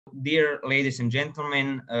Dear ladies and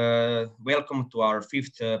gentlemen, welcome to our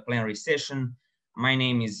fifth plenary session. My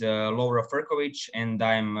name is Lovro Ferkovic, and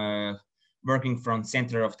I'm working from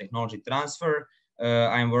Center of Technology Transfer.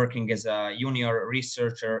 I'm working as a junior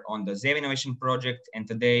researcher on the ZEVinnovation project, and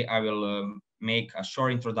today I will make a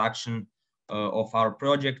short introduction of our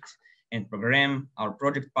project and program, our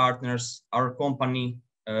project partners, our company,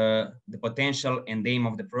 the potential and aim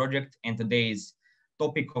of the project, and today's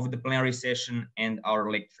topic of the plenary session and our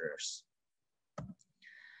lecturers.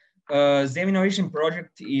 ZEVinnovation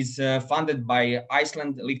project is funded by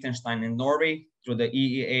Iceland, Liechtenstein and Norway through the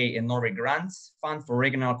EEA and Norway grants fund for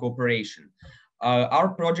regional cooperation. Our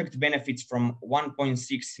project benefits from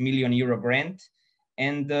 1.6 million euro grant,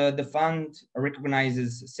 and the fund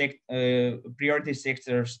recognizes priority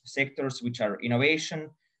sectors which are innovation,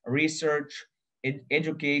 research,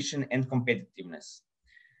 education, and competitiveness.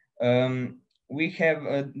 We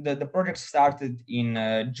have the project started in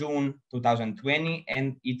June 2020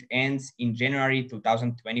 and it ends in January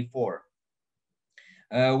 2024.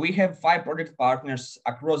 We have 5 project partners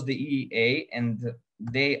across the EEA, and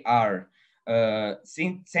they are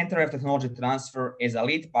Center of Technology Transfer as a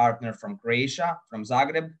lead partner from Croatia, from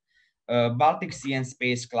Zagreb,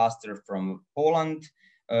 BalticSea&SpaceCluster from Poland,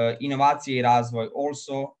 Inovacije i Razvoj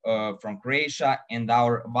also from Croatia, and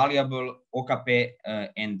our valuable OKP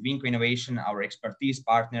and Vinko Innovation, our expertise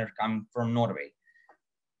partner, coming from Norway.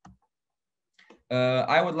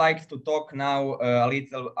 I would like to talk now a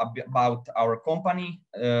little about our company.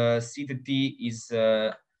 CTT is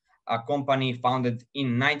a company founded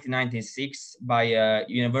in 1996 by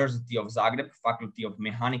University of Zagreb, Faculty of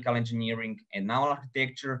Mechanical Engineering and Naval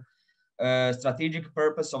Architecture. Strategic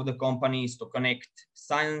purpose of the company is to connect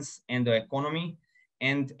science and the economy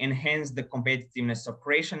and enhance the competitiveness of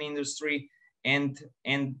Croatian industry and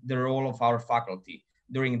the role of our faculty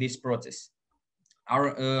during this process.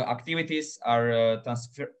 Our activities are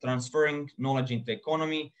transferring knowledge into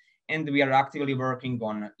economy, and we are actively working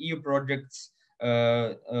on EU projects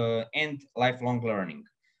and lifelong learning.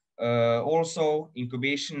 Also,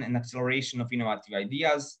 incubation and acceleration of innovative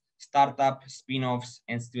ideas, startup, spin-offs,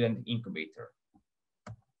 and student incubator.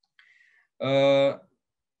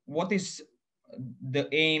 What is the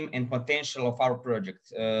aim and potential of our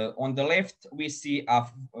project? On the left, we see a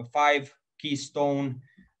 5 keystone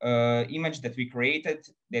image that we created,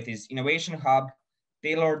 that is innovation hub,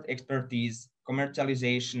 tailored expertise,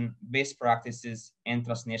 commercialization, best practices, and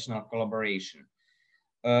transnational collaboration.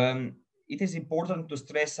 It is important to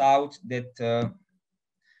stress out that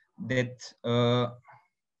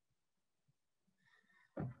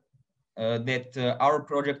our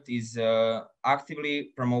project is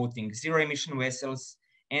actively promoting zero-emission vessels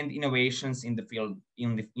and innovations in the field,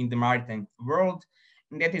 in the maritime world.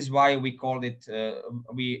 And that is why we called it,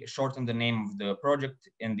 we shortened the name of the project,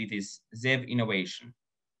 and it is ZEVinnovation.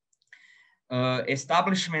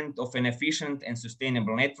 Establishment of an efficient and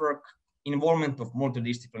sustainable network, involvement of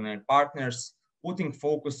multidisciplinary partners, putting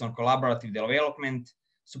focus on collaborative development,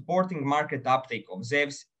 supporting market uptake of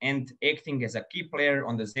ZEVs, and acting as a key player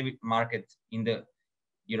on the ZEV market in the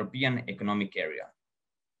European Economic Area.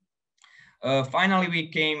 Finally, we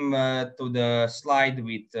came to the slide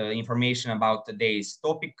with information about today's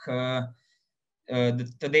topic.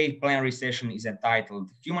 Today's plenary session is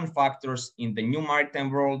entitled Human Factors in the New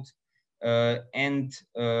Maritime World, and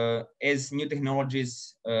as new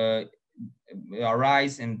technologies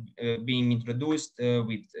arise and being introduced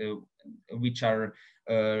which are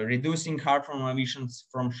reducing carbon emissions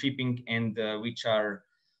from shipping and which are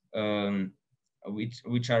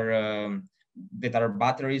that are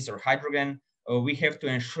batteries or hydrogen, we have to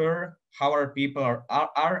ensure how our people are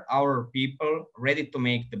our people ready to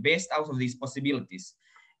make the best out of these possibilities.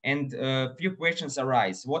 And a few questions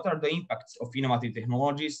arise. What are the impacts of innovative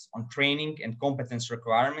technologies on training and competence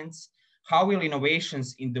requirements? How will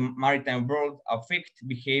innovations in the maritime world affect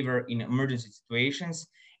behavior in emergency situations?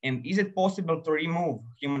 And is it possible to remove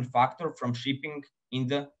human factor from shipping in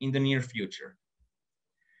the near future?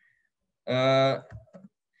 I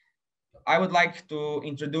would like to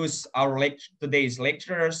introduce our today's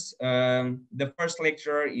lecturers. The first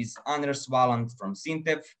lecturer is Anders Walland from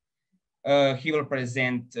SINTEF. He will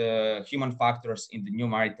present human factors in the new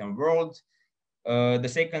maritime world. The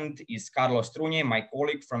second is Carlos Trunje, my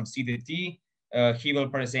colleague from CTT. He will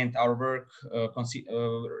present our work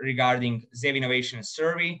regarding ZEVinnovation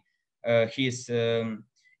survey.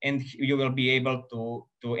 And you will be able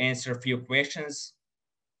to answer a few questions.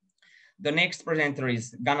 The next presenter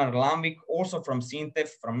is Gunnar Lamvik, also from SINTEF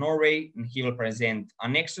from Norway, and he will present a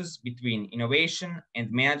nexus between innovation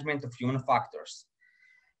and management of human factors.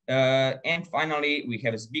 And finally, we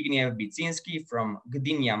have Zbigniew Bicinski from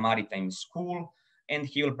Gdynia Maritime School, and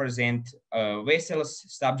he will present vessels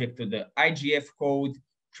subject to the IGF code,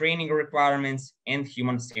 training requirements, and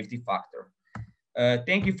human safety factor.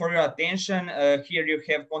 Thank you for your attention. Here you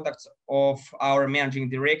have contacts of our managing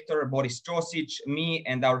director, Boris Čosić, me,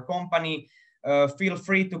 and our company. Feel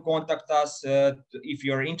free to contact us if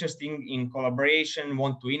you're interested in collaboration,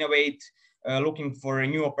 want to innovate, looking for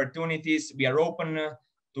new opportunities. We are open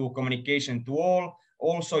to communication to all.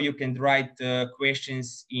 Also, you can write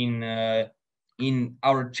questions in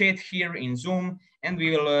our chat here in Zoom, and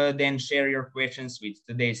we will then share your questions with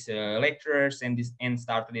today's lecturers and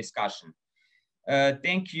start the discussion.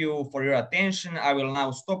 Thank you for your attention. I will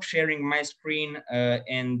now stop sharing my screen,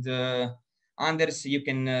 and Anders, you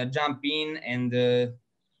can jump in and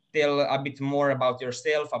tell a bit more about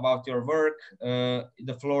yourself, about your work.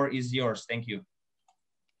 The floor is yours. Thank you.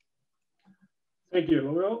 Thank you,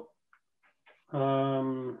 Laurel.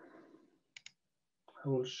 I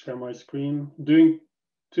will share my screen. Doing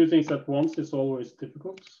two things at once is always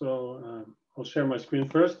difficult, so I'll share my screen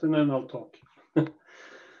first and then I'll talk.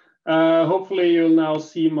 Hopefully you'll now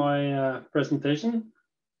see my presentation.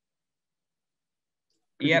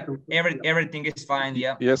 Yeah, everything is fine,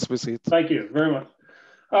 yeah. Yes, we see it. Thank you very much.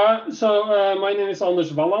 My name is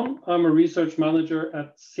Anders Walland. I'm a research manager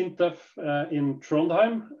at SINTEF in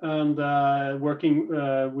Trondheim, and working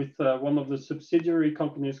with one of the subsidiary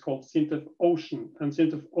companies called SINTEF Ocean. And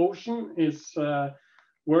SINTEF Ocean is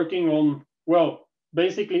working on, well,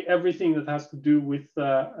 basically everything that has to do with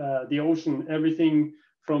the ocean, everything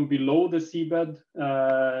from below the seabed,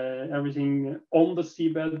 everything on the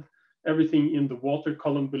seabed, everything in the water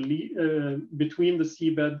column between the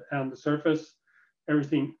seabed and the surface,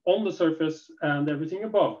 everything on the surface and everything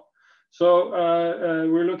above. So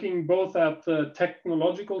we're looking both at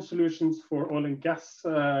technological solutions for oil and gas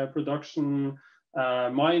production,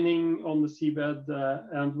 mining on the seabed,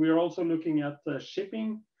 and we're also looking at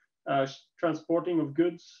shipping, transporting of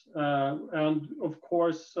goods, and of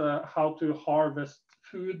course, how to harvest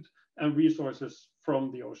food and resources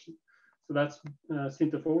from the ocean. So that's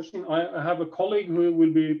SINTEF Ocean. I have a colleague who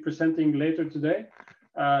will be presenting later today,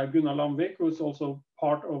 Gunnar Lamvik, who is also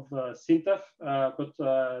part of SINTEF, but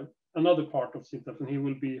another part of SINTEF, and he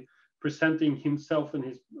will be presenting himself and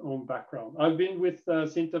his own background. I've been with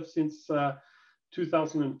SINTEF since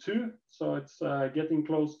 2002, so it's getting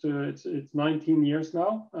close to, it's 19 years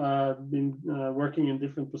now. I've been working in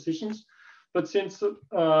different positions, but since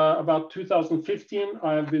about 2015,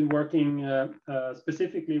 I've been working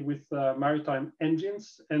specifically with maritime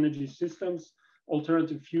engines, energy systems,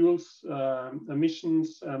 alternative fuels,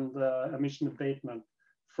 emissions, and emission abatement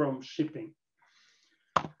from shipping.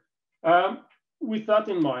 With that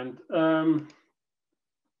in mind,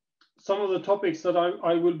 some of the topics that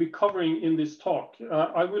I will be covering in this talk,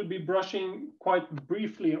 I will be brushing quite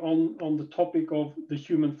briefly on the topic of the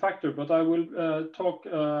human factor, but I will talk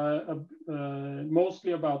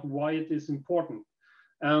mostly about why it is important.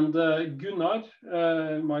 And Gunnar,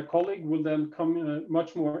 my colleague, will then come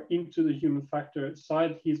much more into the human factor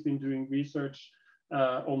side. He's been doing research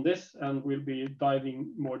on this and will be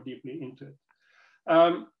diving more deeply into it.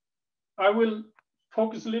 I will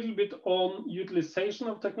focus a little bit on utilization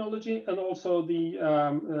of technology and also the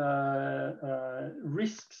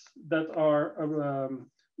risks that are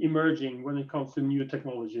emerging when it comes to new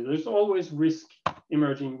technology. There's always risk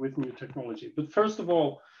emerging with new technology. But first of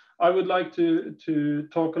all, I would like to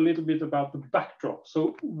talk a little bit about the backdrop.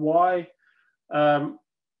 So why,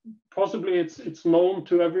 possibly it's known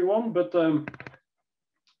to everyone, but the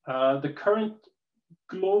current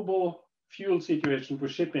global fuel situation for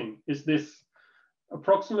shipping is this.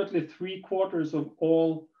 Approximately 3/4 of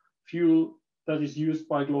all fuel that is used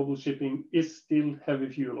by global shipping is still heavy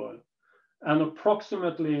fuel oil. And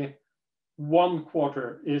approximately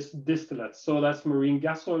 1/4 is distillates. So that's marine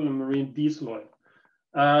gas oil and marine diesel oil.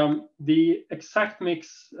 The exact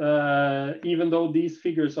mix, even though these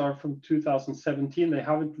figures are from 2017, they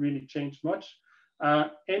haven't really changed much.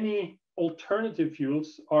 Any alternative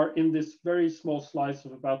fuels are in this very small slice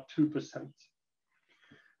of about 2%.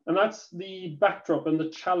 And that's the backdrop and the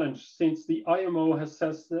challenge, since the IMO has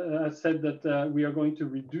said that we are going to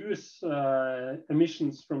reduce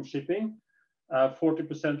emissions from shipping,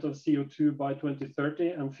 40% of CO2 by 2030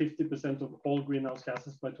 and 50% of all greenhouse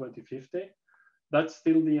gases by 2050. That's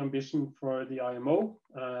still the ambition for the IMO,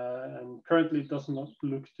 and currently it does not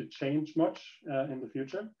look to change much in the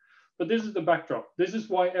future. But this is the backdrop. This is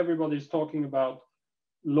why everybody's talking about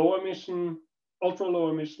low emission, ultra low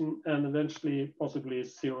emission, and eventually possibly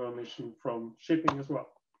zero emission from shipping as well.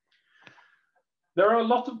 There are a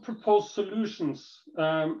lot of proposed solutions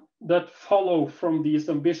that follow from these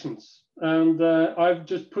ambitions, and I've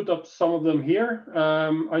just put up some of them here.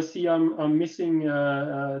 I see I'm missing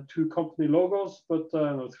 2 company logos, but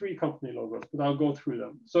no, 3 company logos, but I'll go through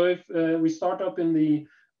them. So if we start up in the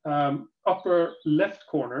upper left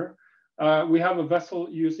corner, we have a vessel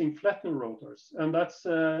using Flettner rotors, and that's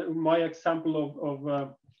my example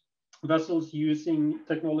of vessels using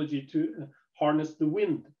technology to harness the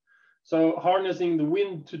wind. So harnessing the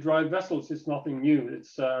wind to drive vessels is nothing new.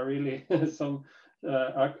 It's really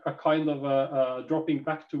a kind of dropping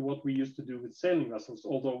back to what we used to do with sailing vessels,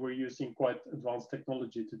 although we're using quite advanced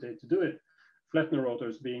technology today to do it. Flettner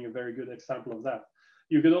rotors being a very good example of that.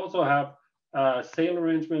 You could also have sail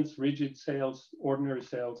arrangements, rigid sails, ordinary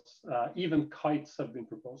sails, even kites have been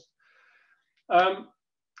proposed.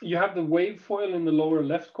 You have the wave foil in the lower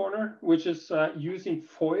left corner, which is using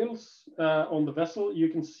foils on the vessel. You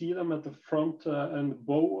can see them at the front and the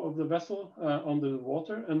bow of the vessel under the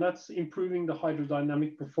water, and that's improving the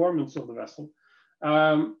hydrodynamic performance of the vessel.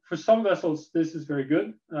 For some vessels, this is very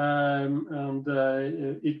good, and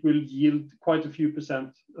it will yield quite a few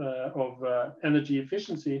percent of energy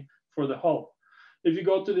efficiency for the hull. If you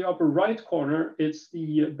go to the upper right corner, it's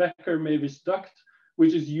the Becker-Mavis duct,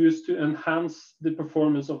 which is used to enhance the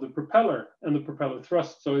performance of the propeller and the propeller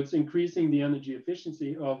thrust. So it's increasing the energy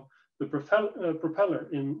efficiency of the propeller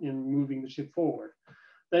in moving the ship forward.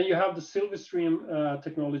 Then you have the Silverstream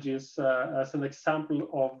technologies as an example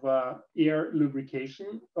of air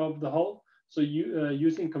lubrication of the hull. So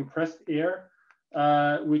using compressed air,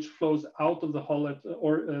 which flows out of the hull at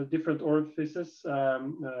different orifices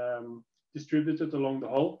distributed along the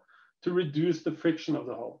hull to reduce the friction of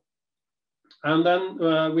the hull. And then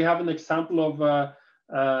we have an example of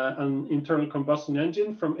an internal combustion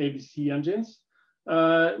engine from ABC Engines,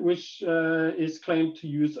 which is claimed to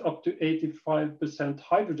use up to 85%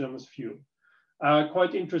 hydrogen as fuel.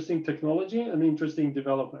 Quite interesting technology and interesting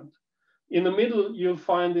development. In the middle, you'll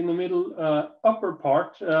find in the middle upper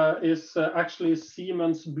part is actually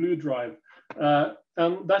Siemens Blue Drive.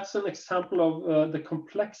 And that's an example of the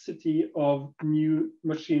complexity of new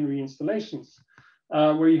machinery installations.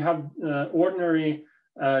 Where you have ordinary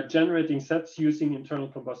generating sets using internal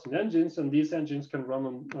combustion engines, and these engines can run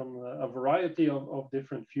on a variety of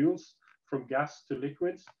different fuels, from gas to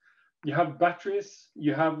liquids. You have batteries,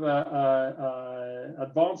 you have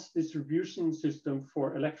advanced distribution system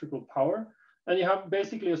for electrical power, and you have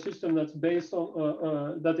basically a system that's based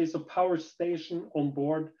on, that is a power station on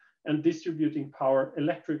board and distributing power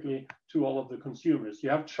electrically to all of the consumers. You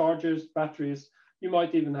have chargers, batteries, you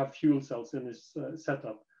might even have fuel cells in this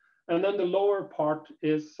setup. And then the lower part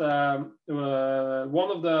is one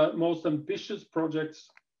of the most ambitious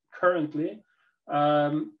projects currently,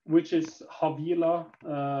 which is Havila,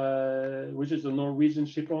 which is a Norwegian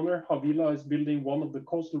ship owner. Havila is building one of the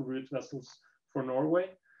coastal route vessels for Norway.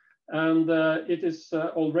 And it is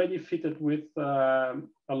already fitted with a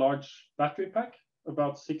large battery pack,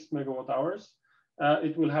 about 6 megawatt hours.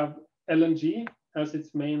 It will have LNG as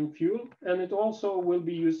its main fuel, and it also will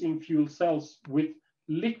be using fuel cells with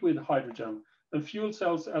liquid hydrogen, and fuel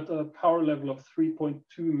cells at a power level of 3.2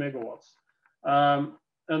 megawatts.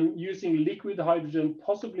 And using liquid hydrogen,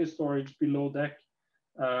 possibly storage below deck.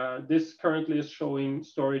 This currently is showing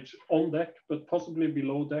storage on deck, but possibly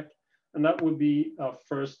below deck, and that would be a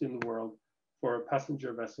first in the world for a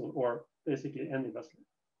passenger vessel, or basically any vessel.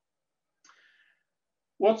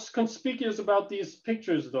 What's conspicuous about these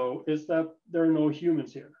pictures, though, is that there are no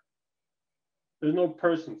humans here. There's no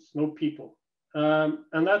persons, no people.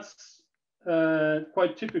 And that's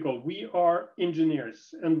quite typical. We are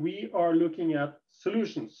engineers, and we are looking at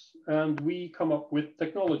solutions, and we come up with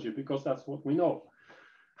technology because that's what we know.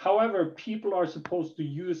 However, people are supposed to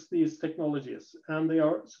use these technologies, and they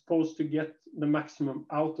are supposed to get the maximum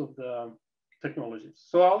out of the technologies.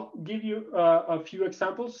 So I'll give you a few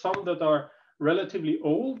examples, some that are relatively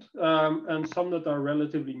old, and some that are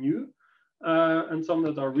relatively new, and some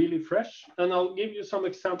that are really fresh. And I'll give you some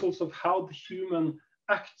examples of how the human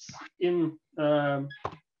acts in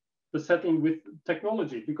the setting with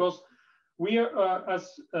technology, because we are,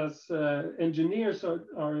 as engineers,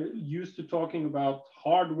 are used to talking about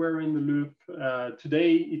hardware in the loop.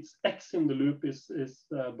 Today, it's X in the loop is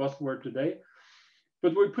the buzzword today,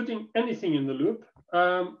 but we're putting anything in the loop.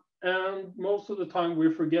 And most of the time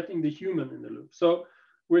we're forgetting the human in the loop. So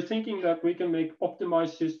we're thinking that we can make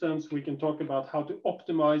optimized systems. We can talk about how to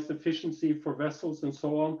optimize efficiency for vessels and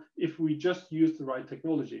so on if we just use the right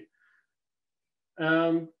technology.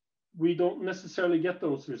 And we don't necessarily get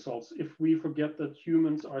those results if we forget that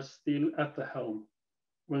humans are still at the helm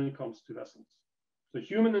when it comes to vessels. So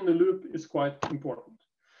human in the loop is quite important.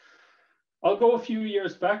 I'll go a few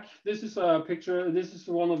years back. This is a picture. This is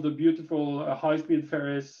one of the beautiful high-speed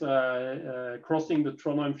ferries crossing the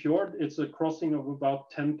Trondheim Fjord. It's a crossing of about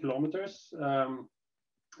 10 kilometers,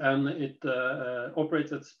 and it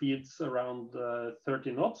operates at speeds around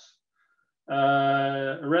 30 knots.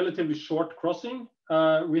 A relatively short crossing.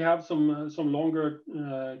 We have some longer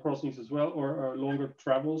crossings as well, or longer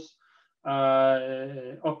travels,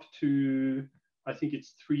 up to, I think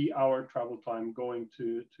it's 3-hour travel time going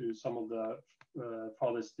to some of the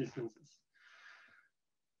farthest distances.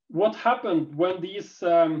 What happened when these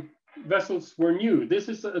vessels were new? This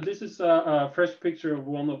is a fresh picture of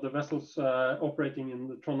one of the vessels operating in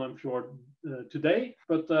the Trondheim Fjord today.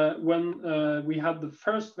 But when we had the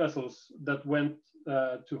first vessels that went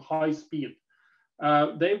to high speed,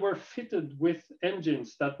 they were fitted with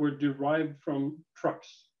engines that were derived from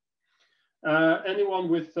trucks. Anyone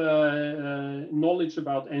with knowledge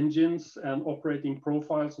about engines and operating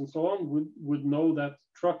profiles and so on would know that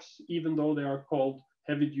trucks, even though they are called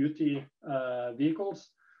heavy-duty vehicles,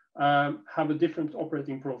 have a different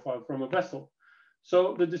operating profile from a vessel.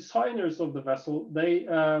 So the designers of the vessel, they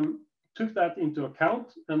took that into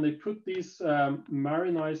account, and they put these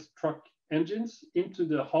marinized truck engines into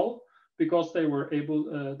the hull because they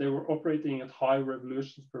were operating at high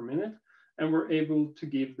revolutions per minute, and were able to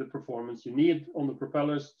give the performance you need on the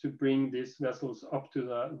propellers to bring these vessels up to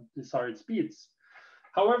the desired speeds.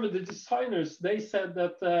 However, the designers, they said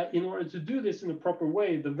that in order to do this in a proper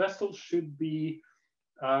way, the vessel should be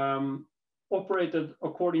operated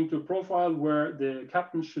according to a profile where the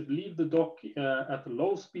captain should leave the dock at a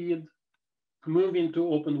low speed, move into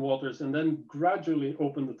open waters, and then gradually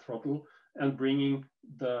open the throttle and bringing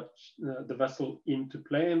the vessel into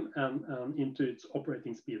plane and into its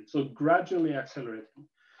operating speed. So gradually accelerating.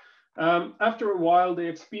 After a while, they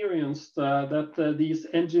experienced that these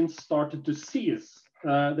engines started to seize.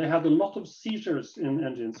 They had a lot of seizures in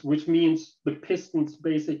engines, which means the pistons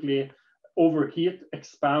basically overheat,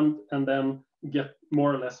 expand, and then get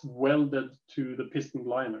more or less welded to the piston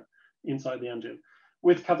liner inside the engine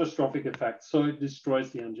with catastrophic effects. So it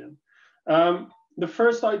destroys the engine. The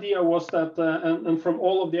first idea was that, and from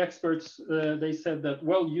all of the experts, they said that,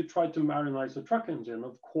 well, you tried to marinize a truck engine.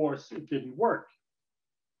 Of course, it didn't work.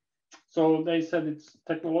 So they said it's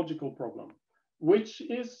a technological problem, which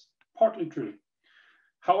is partly true.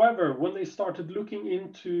 However, when they started looking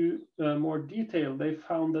into more detail, they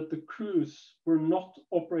found that the crews were not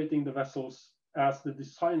operating the vessels as the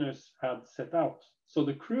designers had set out. So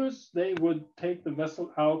the crews, they would take the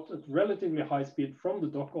vessel out at relatively high speed from the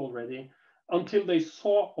dock already until they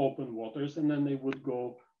saw open waters, and then they would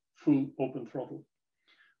go full open throttle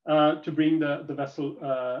to bring the vessel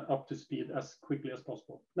up to speed as quickly as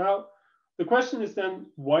possible. Now, the question is then,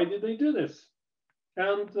 why did they do this?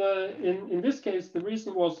 And in this case, the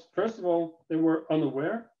reason was, first of all, they were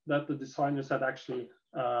unaware that the designers had actually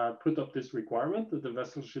put up this requirement that the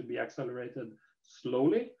vessel should be accelerated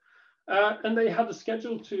slowly. And they had a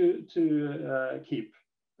schedule to keep,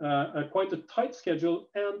 quite a tight schedule.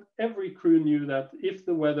 And every crew knew that if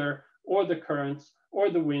the weather or the currents or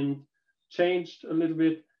the wind changed a little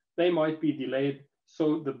bit, they might be delayed.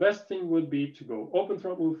 So the best thing would be to go open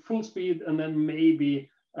throttle, full speed, and then maybe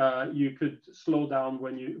you could slow down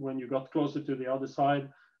when you got closer to the other side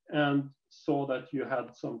and saw that you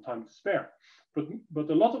had some time to spare. But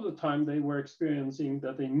a lot of the time they were experiencing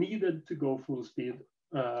that they needed to go full speed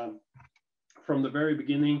from the very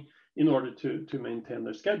beginning in order to maintain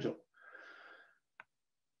their schedule.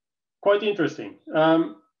 Quite interesting.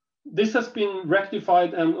 This has been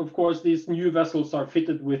rectified, and of course these new vessels are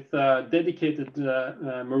fitted with dedicated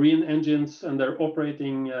marine engines, and they're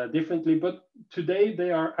operating differently. But today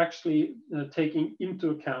they are actually taking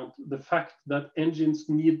into account the fact that engines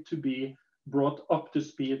need to be brought up to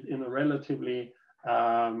speed in a relatively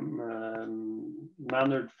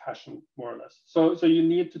mannered fashion, more or less. So you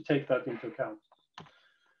need to take that into account.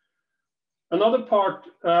 Another part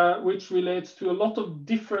which relates to a lot of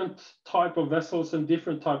different type of vessels and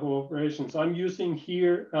different type of operations. I'm using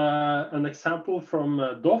here an example from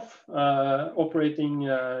DOF operating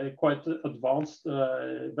quite advanced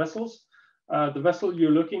vessels. The vessel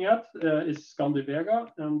you're looking at is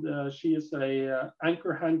Scandivega, and she is a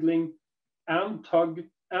anchor handling and tug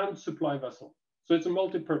and supply vessel. So it's a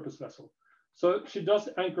multi-purpose vessel. So she does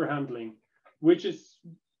anchor handling, which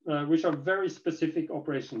are very specific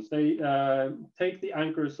operations. They take the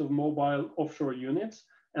anchors of mobile offshore units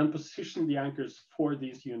and position the anchors for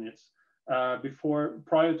these units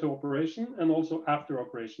prior to operation, and also after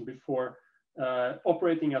operation, before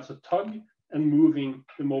operating as a tug and moving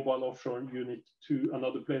the mobile offshore unit to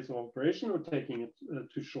another place of operation or taking it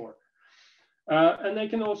to shore. And they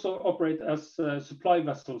can also operate as supply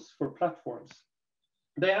vessels for platforms.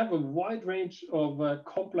 They have a wide range of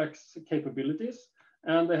complex capabilities,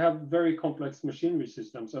 and they have very complex machinery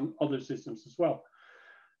systems and other systems as well.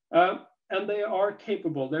 And they are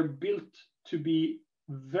capable, they're built to be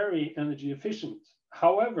very energy efficient.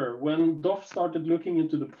 However, when DOF started looking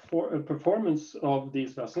into the performance of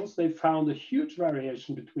these vessels, they found a huge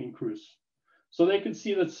variation between crews. So they could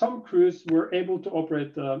see that some crews were able to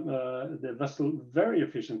operate the vessel very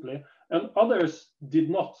efficiently, and others did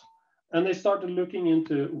not. And they started looking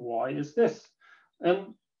into why is this?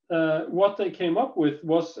 And what they came up with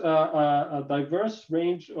was a diverse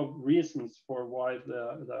range of reasons for why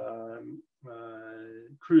the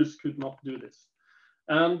crews could not do this.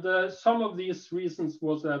 And some of these reasons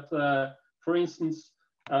was that, for instance,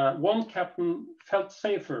 one captain felt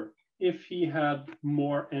safer if he had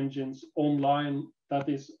more engines online, that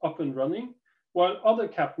is up and running, while other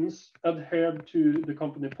captains adhered to the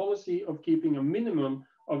company policy of keeping a minimum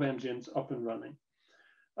of engines up and running.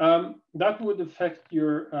 That would affect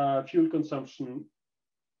your fuel consumption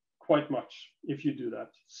quite much if you do that.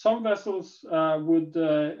 Some vessels would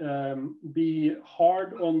be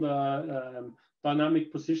hard on the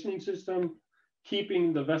dynamic positioning system,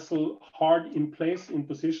 keeping the vessel hard in place in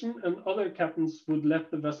position, and other captains would let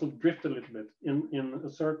the vessel drift a little bit in a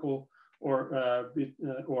circle or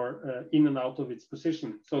in and out of its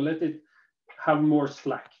position. So let it have more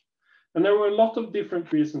slack. And there were a lot of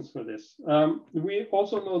different reasons for this. We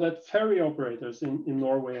also know that ferry operators in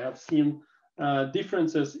Norway have seen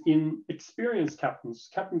differences in experienced captains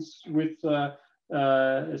with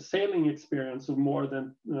sailing experience of more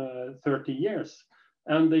than 30 years.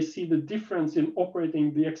 And they see the difference in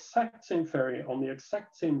operating the exact same ferry on the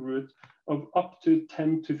exact same route of up to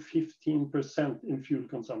 10 to 15% in fuel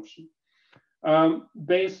consumption,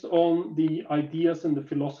 based on the ideas and the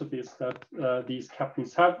philosophies that these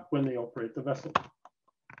captains have when they operate the vessel.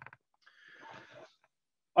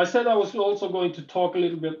 I said I was also going to talk a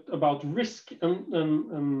little bit about risk and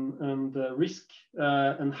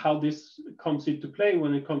how this comes into play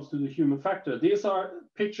when it comes to the human factor. These are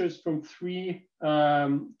pictures from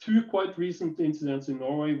two quite recent incidents in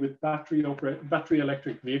Norway with battery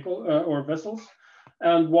electric vehicle or vessels,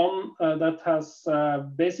 and one that has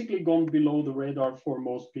basically gone below the radar for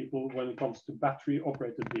most people when it comes to battery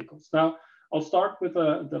operated vehicles. Now, I'll start with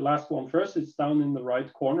the last one first. It's down in the right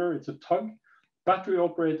corner. It's a tug. Battery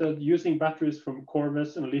operated using batteries from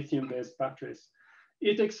Corvus and lithium-based batteries.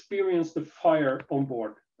 It experienced a fire on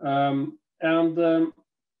board, and the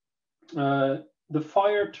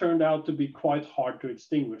fire turned out to be quite hard to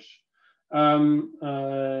extinguish. The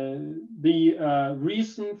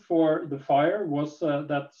reason for the fire was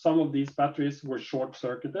that some of these batteries were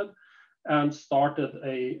short-circuited and started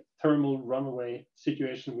a thermal runaway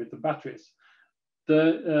situation with the batteries.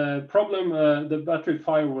 The the battery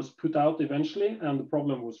fire was put out eventually, and the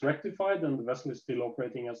problem was rectified, and the vessel is still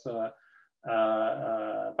operating as a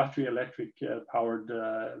battery electric powered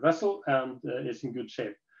vessel and is in good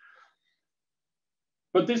shape.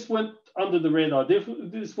 But this went under the radar.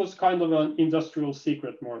 This was kind of an industrial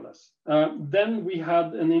secret, more or less. Then we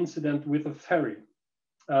had an incident with a ferry,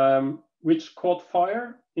 which caught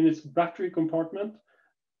fire in its battery compartment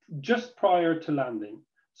just prior to landing.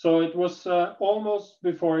 So it was almost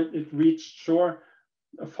before it reached shore,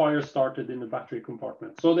 a fire started in the battery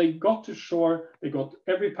compartment. So they got to shore, they got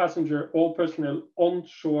every passenger, all personnel on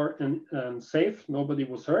shore and safe, nobody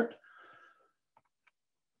was hurt.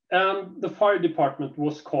 And the fire department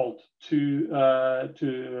was called to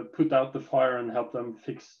put out the fire and help them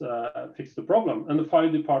fix the problem. And the fire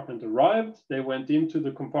department arrived, they went into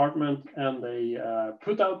the compartment and they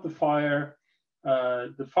put out the fire.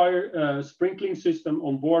 The fire sprinkling system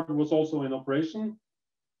on board was also in operation,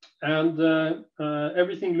 and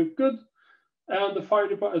everything looked good. And the fire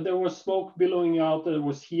department, there was smoke billowing out, there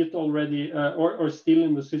was heat already or still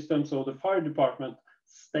in the system, so the fire department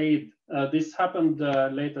stayed. This happened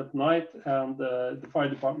late at night, and the fire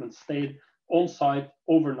department stayed on site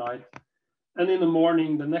overnight. And in the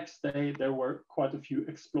morning, the next day, there were quite a few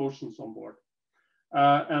explosions on board.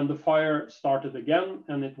 And the fire started again,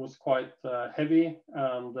 and it was quite heavy,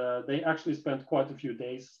 and they actually spent quite a few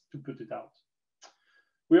days to put it out.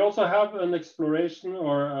 We also have an exploration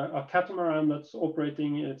or a catamaran that's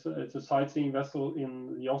operating. It's a sightseeing vessel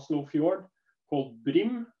in the Oslo fjord called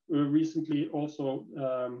Brim, who recently also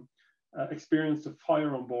experienced a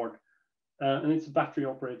fire on board, and it's a battery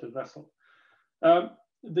operated vessel.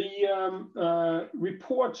 The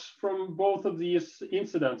reports from both of these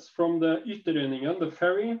incidents, from the Ytterrønningen, the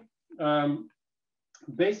ferry,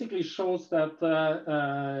 basically shows that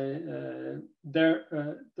the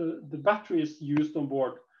batteries used on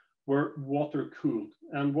board were water cooled.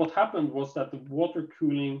 And what happened was that the water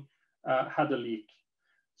cooling had a leak.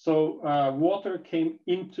 So water came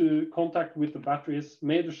into contact with the batteries,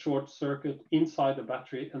 made a short circuit inside the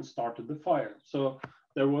battery and started the fire. So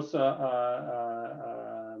there was an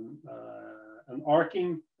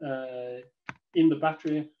arcing in the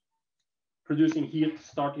battery, producing heat,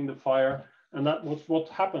 starting the fire, and that was what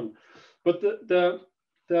happened. But the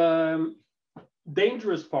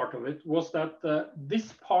dangerous part of it was that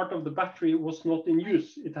this part of the battery was not in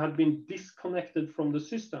use. It had been disconnected from the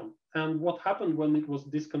system. And what happened when it was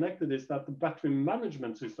disconnected is that the battery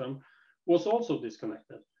management system was also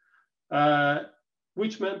disconnected,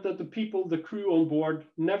 which meant that the crew on board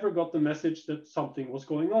never got the message that something was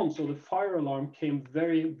going on. So the fire alarm came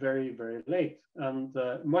very, very, very late, and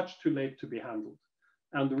much too late to be handled.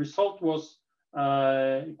 And the result was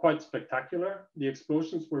quite spectacular. The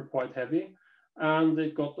explosions were quite heavy, and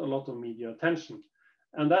it got a lot of media attention.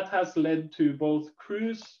 And that has led to both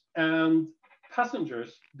crews and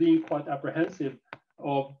passengers being quite apprehensive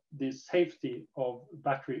of the safety of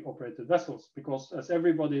battery operated vessels, because as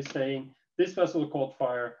everybody is saying, this vessel caught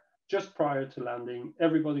fire just prior to landing.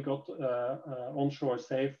 Everybody got onshore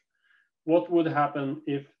safe. What would happen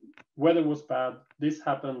if weather was bad? This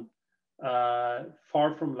happened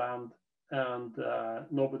far from land, and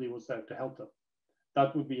nobody was there to help them.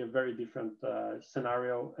 That would be a very different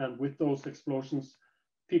scenario. And with those explosions,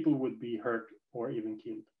 people would be hurt or even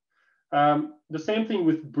killed. The same thing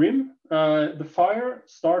with Brim. The fire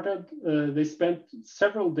started, they spent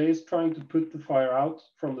several days trying to put the fire out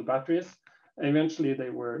from the batteries. Eventually they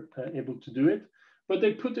were able to do it, but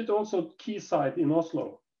they put it also quayside in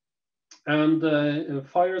Oslo. And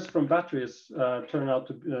fires from batteries turn out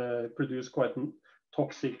to produce quite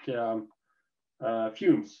toxic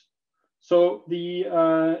fumes. So the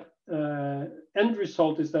end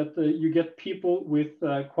result is that you get people with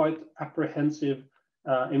quite apprehensive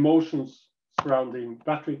emotions surrounding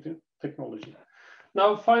battery technology.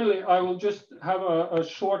 Now, finally, I will just have a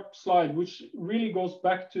short slide, which really goes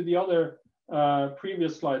back to the other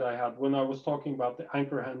previous slide I had when I was talking about the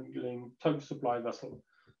anchor handling tug supply vessel.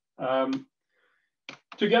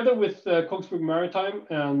 Together with Kongsberg Maritime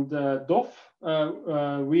and DOF,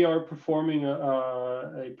 we are performing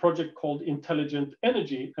a project called Intelligent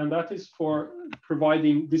Energy, and that is for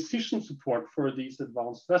providing decision support for these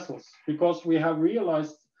advanced vessels, because we have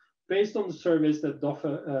realized, based on the surveys that DOF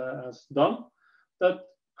has done, that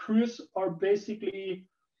crews are basically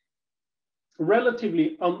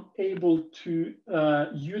relatively unable to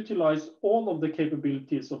utilize all of the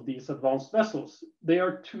capabilities of these advanced vessels. They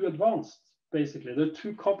are too advanced. Basically, they're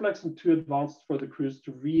too complex and too advanced for the crews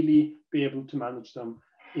to really be able to manage them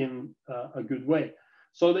in a good way.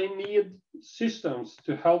 So they need systems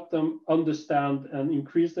to help them understand and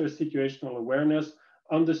increase their situational awareness,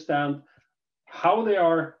 understand how they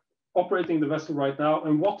are operating the vessel right now,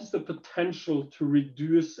 and what is the potential to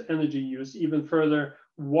reduce energy use even further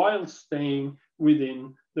while staying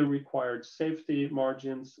within the required safety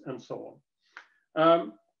margins and so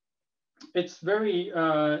on. It's very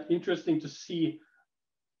interesting to see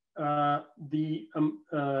the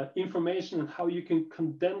information and how you can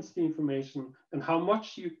condense the information and how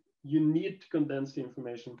much you need to condense the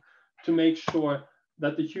information to make sure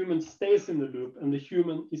that the human stays in the loop and the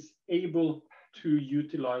human is able to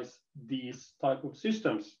utilize these type of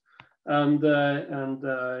systems and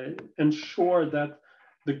ensure that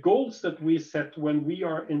the goals that we set when we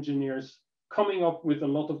are engineers, coming up with a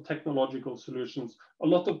lot of technological solutions, a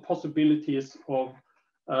lot of possibilities of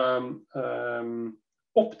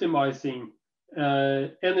optimizing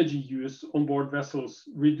energy use on board vessels,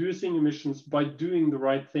 reducing emissions by doing the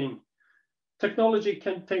right thing. Technology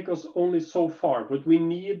can take us only so far, but we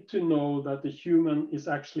need to know that the human is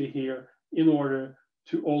actually here in order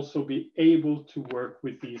to also be able to work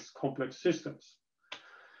with these complex systems.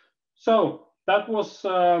 So that was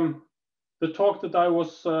the talk that I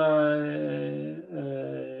was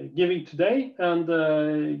giving today, and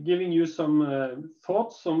giving you some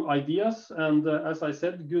thoughts, some ideas. And as I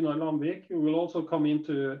said, Gunnar Landvik will also come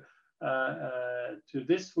into to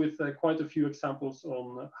this with quite a few examples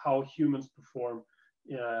on how humans perform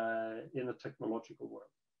in a technological world.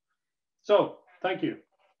 So, thank you.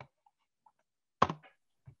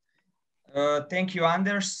 Thank you,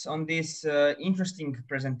 Anders, on this interesting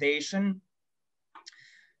presentation.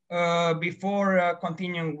 Before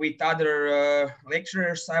continuing with other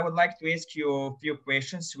lecturers, I would like to ask you a few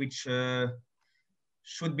questions which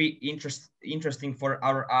should be interesting for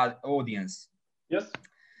our audience. Yes.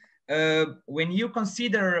 when you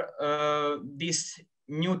consider these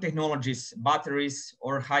new technologies, batteries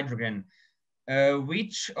or hydrogen,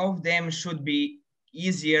 which of them should be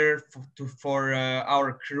easier for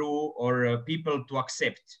our crew or people to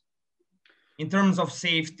accept in terms of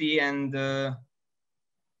safety and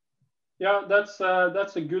yeah, that's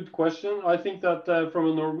a good question. I think that from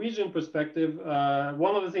a Norwegian perspective,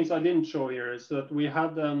 one of the things I didn't show here is that we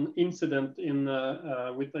had an incident in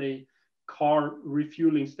with a car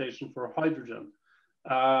refueling station for hydrogen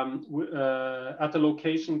at a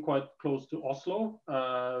location quite close to Oslo,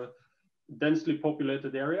 densely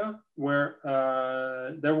populated area, where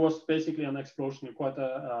there was basically an explosion, quite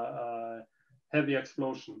a heavy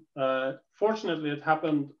explosion. Fortunately, it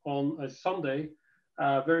happened on a Sunday.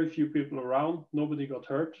 Very few people around. Nobody got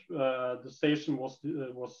hurt. The station was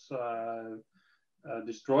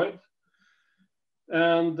destroyed,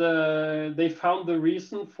 and they found the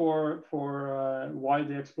reason for why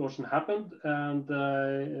the explosion happened. And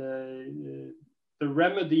the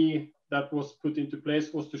remedy that was put into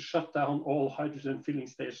place was to shut down all hydrogen filling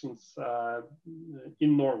stations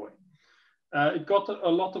in Norway. It got a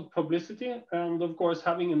lot of publicity, and of course,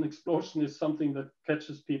 having an explosion is something that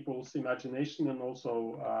catches people's imagination and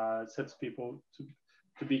also sets people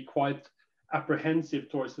to be quite apprehensive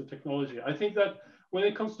towards the technology. I think that when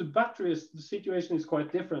it comes to batteries, the situation is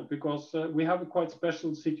quite different because we have a quite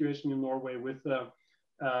special situation in Norway with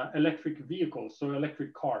electric vehicles, so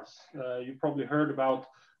electric cars. You probably heard about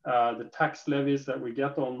the tax levies that we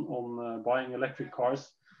get on buying electric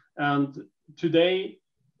cars. And today,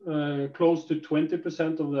 close to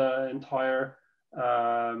 20% of the entire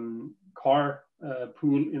car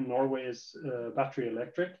pool in Norway is battery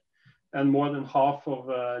electric, and more than half of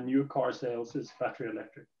new car sales is battery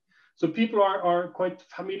electric. So people are quite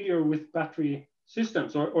familiar with battery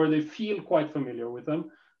systems, or they feel quite familiar with them.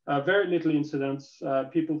 Very little incidents.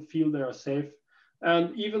 People feel they are safe.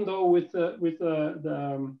 And even though with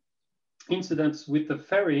the incidents with the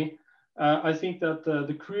ferry, I think that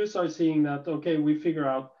the crews are seeing that, okay, we figure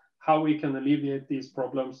out how we can alleviate these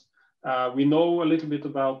problems. We know a little bit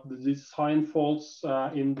about the design faults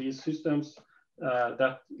in these systems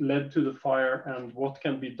that led to the fire and what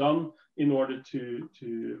can be done in order to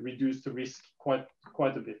reduce the risk quite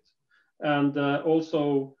a bit. And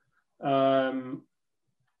also,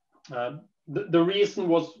 the reason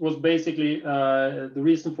was basically, the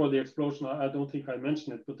reason for the explosion, I don't think I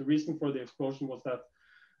mentioned it, but the reason for the explosion was that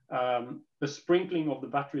the sprinkling of the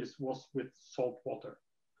batteries was with salt water.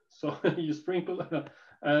 So you sprinkle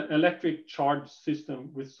an electric charge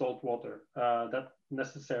system with salt water. That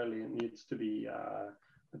necessarily needs to be,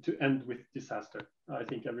 to end with disaster. I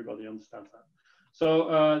think everybody understands that. So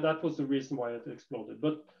that was the reason why it exploded.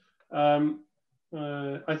 But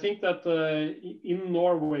I think that in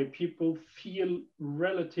Norway, people feel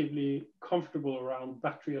relatively comfortable around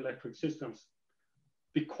battery electric systems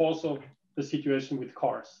because of the situation with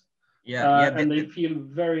cars. And they feel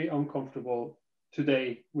very uncomfortable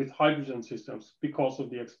today with hydrogen systems because of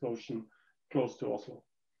the explosion close to Oslo.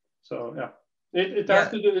 So yeah, it has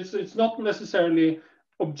to do, it's not necessarily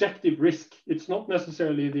objective risk. It's not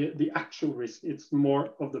necessarily the actual risk. It's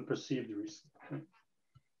more of the perceived risk.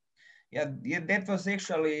 Yeah, that was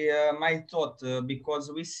actually my thought,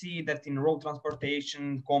 because we see that in road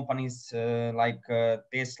transportation companies like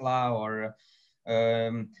Tesla or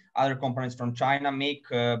other companies from China make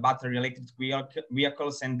battery electric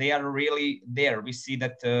vehicles, and they are really there. We see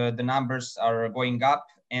that the numbers are going up,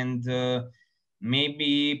 and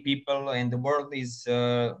maybe people and the world is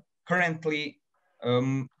currently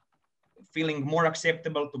feeling more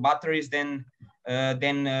acceptable to batteries than of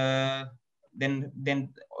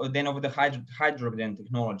the hydrogen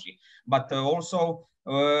technology. But also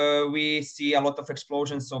we see a lot of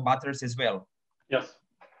explosions of batteries as well. Yes.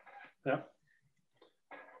 Yeah.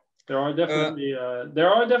 There are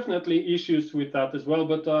definitely issues with that as well,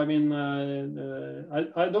 but I mean,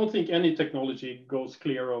 I don't think any technology goes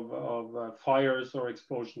clear of fires or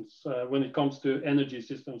explosions when it comes to energy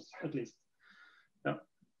systems, at least. Yeah.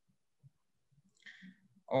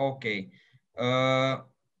 Okay.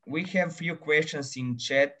 We have few questions in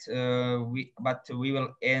chat, but we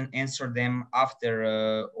will answer them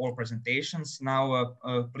after all presentations. Now,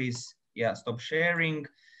 please, stop sharing.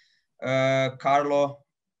 Carlo,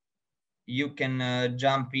 you can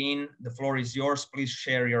jump in. The floor is yours. Please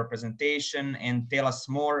share your presentation and tell us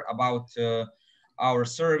more about our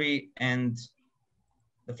survey, and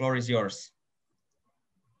the floor is yours.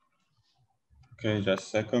 Okay, just a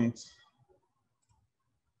second.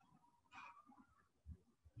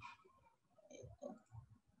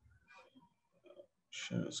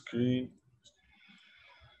 Share screen.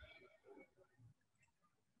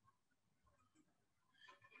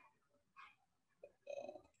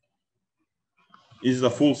 Is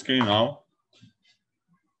the full screen now?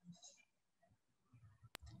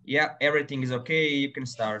 Yeah, everything is okay. You can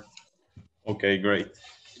start. Okay, great.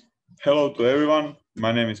 Hello to everyone.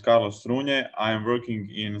 My name is Carlos Strunje. I am working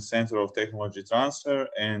in Center of Technology Transfer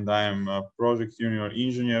and I am a project junior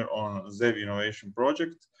engineer on ZEVinnovation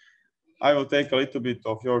project. I will take a little bit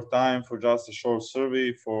of your time for just a short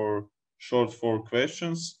survey for short 4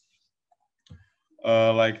 questions.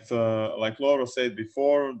 Like Laura said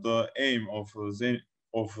before, the aim of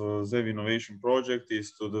ZEVinnovation project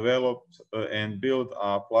is to develop and build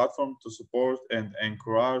a platform to support and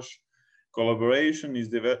encourage collaboration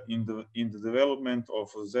in the development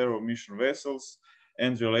of zero-emission vessels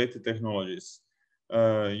and related technologies.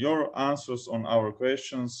 Your answers on our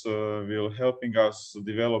questions will helping us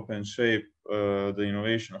develop and shape the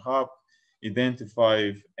innovation hub,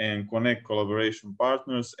 identify and connect collaboration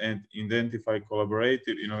partners, and identify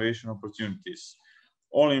collaborative innovation opportunities.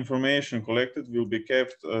 All information collected will be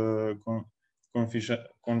kept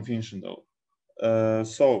confidential.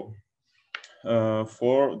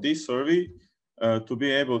 For this survey, to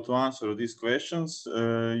be able to answer these questions,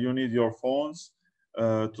 you need your phones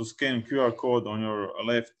to scan QR code on your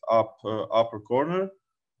left upper corner,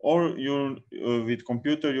 or with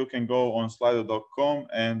computer you can go on slido.com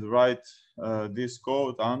and write this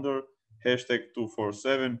code under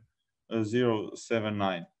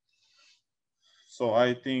 #247079. So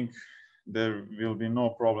I think there will be no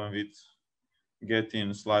problem with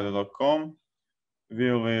getting slido.com.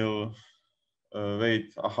 We will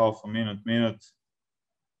wait a half a minute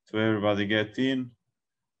to everybody get in,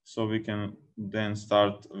 so we can then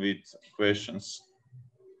start with questions.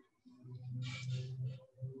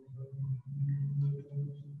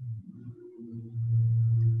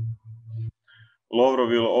 Laura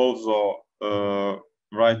will also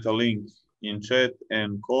write a link in chat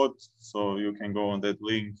and code, so you can go on that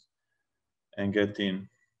link and get in.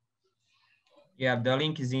 Yeah, the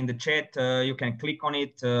link is in the chat. You can click on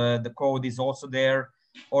it. The code is also there,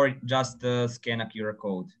 or just scan a QR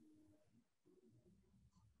code.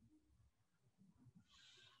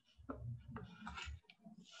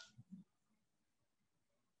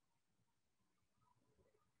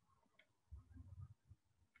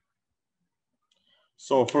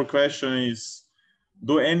 So first question is,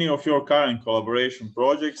 do any of your current collaboration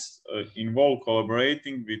projects involve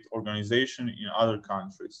collaborating with organizations in other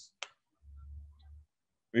countries?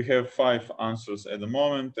 We have 5 answers at the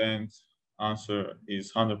moment, and answer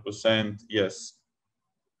is 100% yes.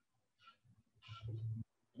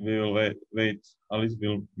 We will wait a little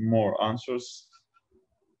bit more answers.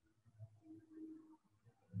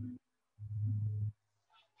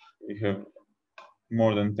 We have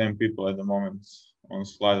more than 10 people at the moment on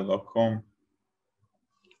slido.com.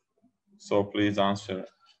 So please answer.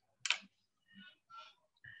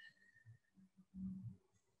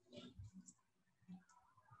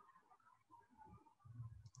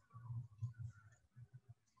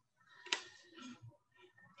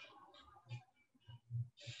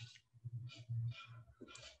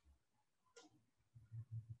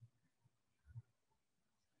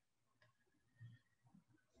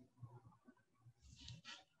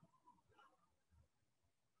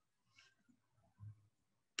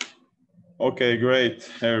 Okay, great.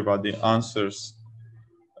 Everybody answers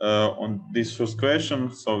on this first question,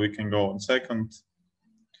 so we can go on second.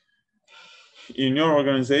 In your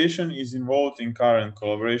organization is involved in current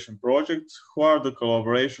collaboration projects, who are the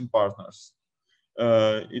collaboration partners?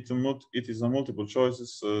 It is a multiple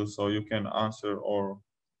choices, so you can answer or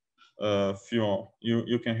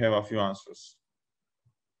you can have a few answers.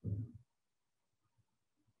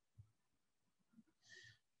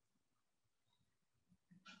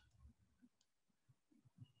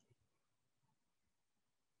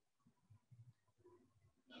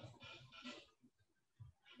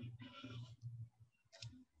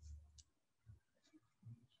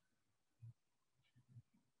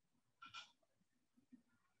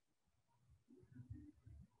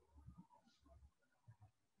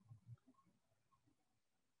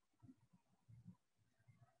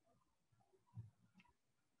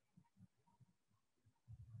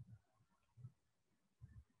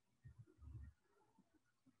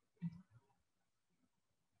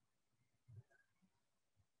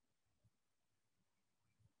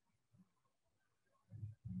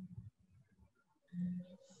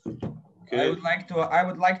 Okay. I would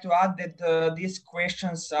like to add that these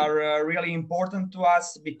questions are really important to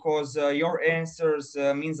us because your answers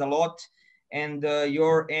means a lot, and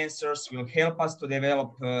your answers will help us to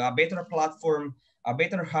develop a better platform, a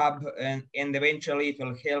better hub, and eventually it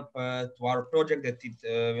will help to our project that it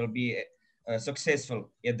will be successful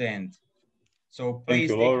at the end. So please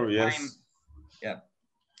take your time. Yeah.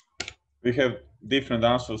 We have different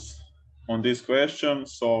answers on this question,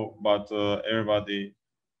 so but everybody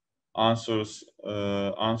answers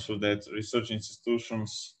answer that research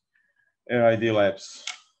institutions, RID labs.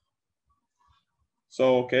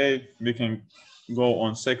 So okay, we can go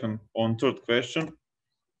on third question.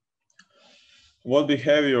 What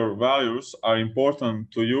behavior values are important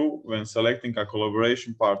to you when selecting a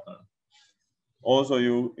collaboration partner? Also,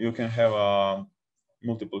 you can have a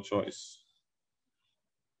multiple choice.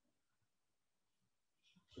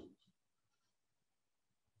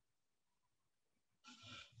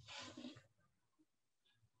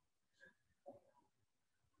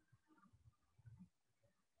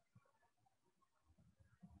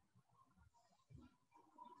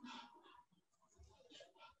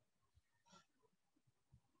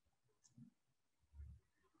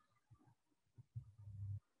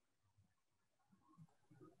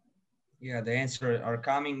 Yeah, the answers are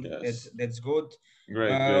coming. Yes. That's good. Great,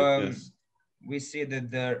 great, yes. We see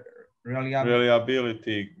that the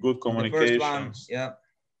reliability, good communication. The first one, yeah.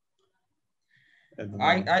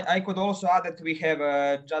 I could also add that we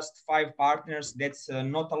have just 5 partners. That's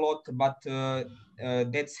not a lot, but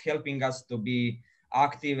that's helping us to be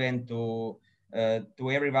active and to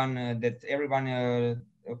everyone that everyone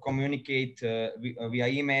communicate via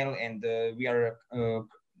email, and we are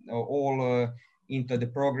all into the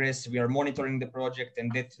progress. We are monitoring the project,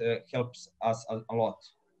 and that helps us a lot.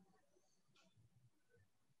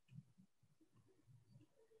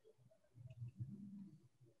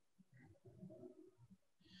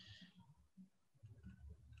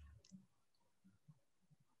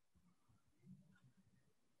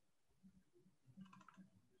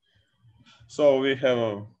 So we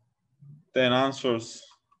have 10 answers.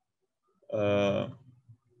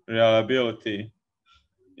 Reliability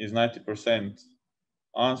is 90%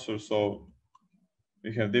 answer, so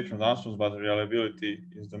we have different answers, but reliability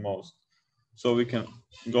is the most. So we can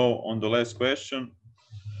go on the last question.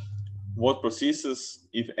 What processes,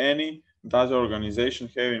 if any, does the organization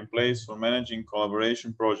have in place for managing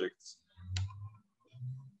collaboration projects?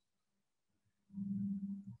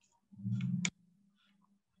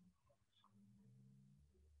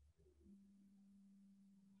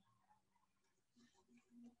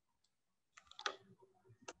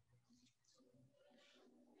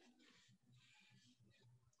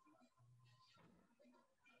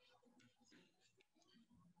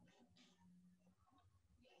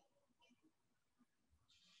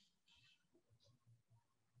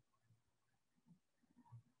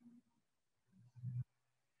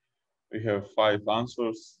 We have 5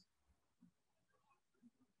 answers.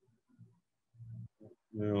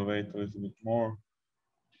 We will wait a little bit more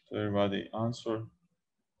to everybody answer.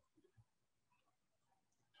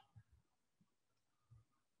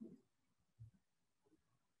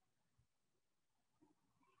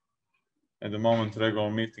 At the moment,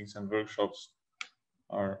 regular meetings and workshops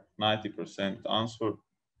are 90% answer.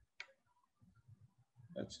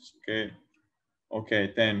 That's okay.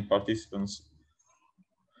 Okay, 10 participants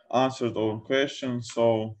answered all questions.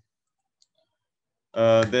 So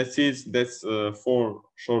that's 4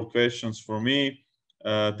 short questions for me.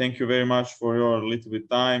 Thank you very much for your little bit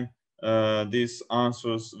time. These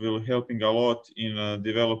answers will helping a lot in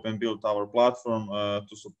develop and build our platform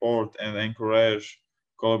to support and encourage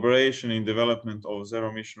collaboration in development of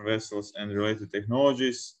zero-emission vessels and related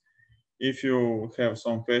technologies. If you have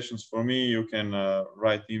some questions for me, you can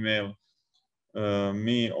write email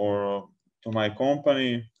me or to my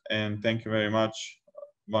company. And thank you very much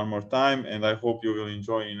one more time, and I hope you will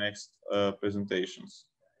enjoy the next presentations.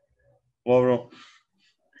 Lovro.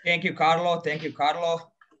 Thank you, Carlo. Thank you,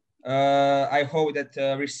 Carlo. I hope that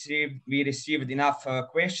we received enough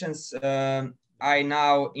questions. I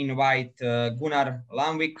now invite Gunnar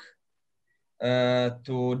Landvik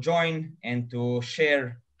to join and to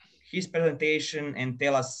share his presentation and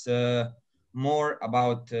tell us more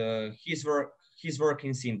about his work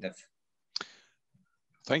in SINTEF.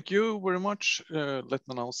 Thank you very much. Let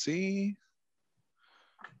me now see.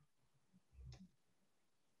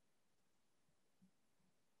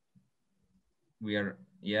 We are,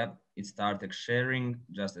 yeah, it started sharing.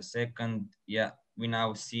 Just a second. Yeah, we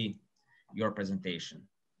now see your presentation.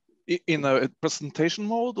 In a presentation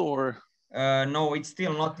mode, or? No, it's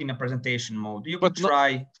still not in a presentation mode. You could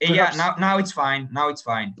try. Yeah, now it's fine. Now it's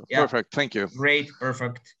fine. Yeah. Perfect. Thank you. Great.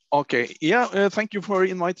 Perfect. Okay. Yeah. Thank you for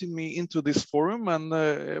inviting me into this forum, and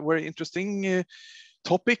very interesting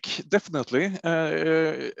topic. Definitely.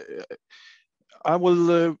 I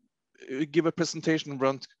will give a presentation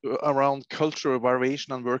around cultural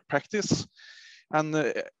variation and work practice, and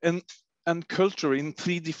and culture in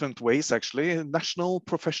 3 different ways, actually: national,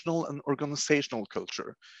 professional, and organizational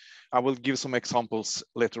culture. I will give some examples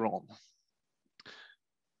later on.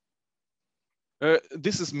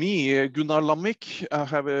 This is me, Gunnar Lammik. I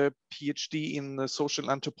have a PhD in social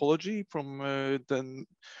anthropology from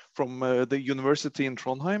the university in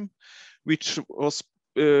Trondheim, which was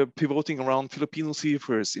pivoting around Filipino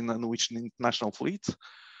seafarers in the Norwegian International Fleet.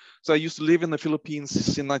 So I used to live in the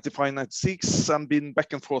Philippines in 95, 96, and been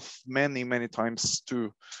back and forth many, many times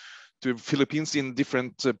to Philippines in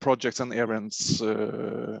different projects and errands.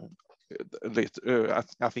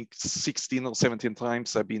 I think 16 or 17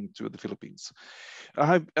 times I've been to the Philippines.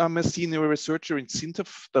 I'm a senior researcher in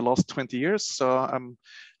SINTEF the last 20 years. So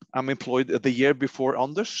I'm employed the year before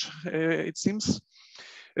Anders, it seems.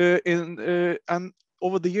 And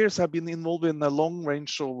over the years, I've been involved in a long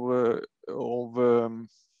range of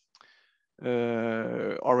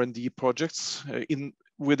R&D projects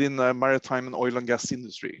within the maritime and oil and gas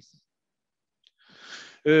industry.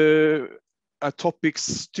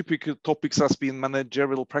 Typical topics has been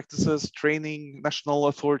managerial practices, training, national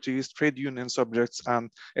authorities, trade union subjects,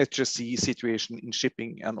 and HSE situation in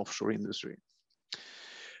shipping and offshore industry.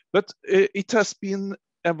 But it has been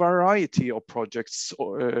a variety of projects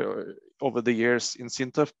over the years in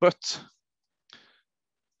SINTEF, but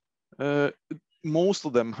most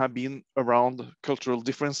of them have been around cultural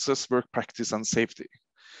differences, work practice, and safety.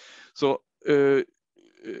 So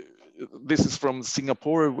this is from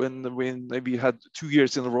Singapore, when we had 2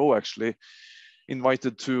 years in a row actually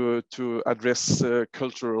invited to address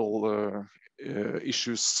cultural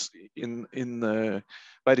issues in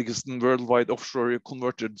BalticSea Worldwide Offshore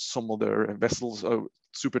converted some of their vessels,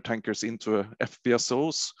 super tankers, into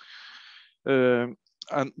FPSOs. And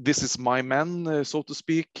this is my man, so to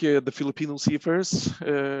speak, the Filipino seafarers.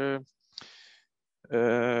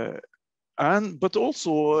 But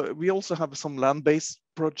also we also have some land-based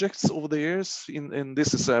projects over the years.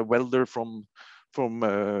 This is a welder from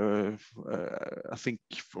I think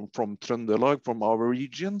from Trøndelag, from our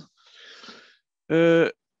region.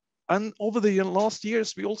 And over the last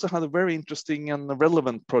years, we also had a very interesting and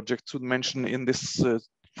relevant project to mention in this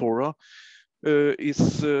fora. We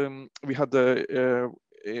had a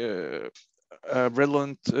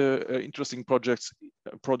relevant, interesting project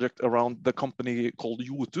around the company called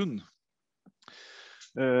Jotun.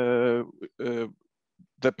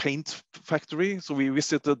 The paint factory. So we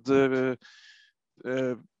visited the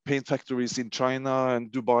paint factories in China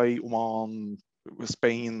and Dubai, Oman,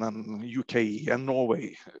 Spain, and UK and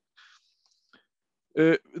Norway.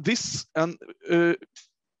 This and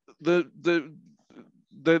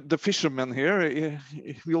the fishermen here.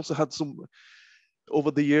 We also had some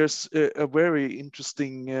over the years a very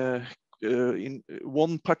interesting. In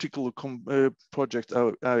one particular project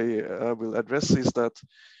I will address is that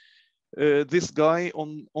this guy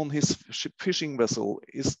on his fishing vessel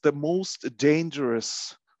is the most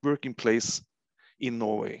dangerous working place in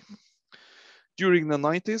Norway. During the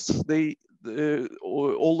 90s,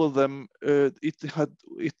 all of them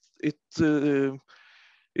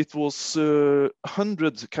it was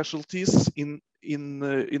 100 casualties in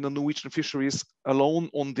the Norwegian fisheries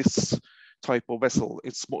alone on this type of vessel.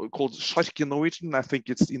 It's called sjark in Norwegian. I think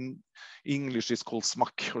it's in English it's called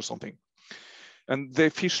smakk or something. And they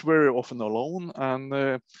fish very often alone.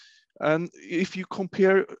 And if you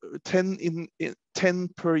compare 10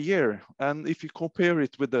 per year, and if you compare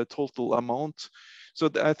it with the total amount, so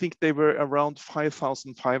I think they were around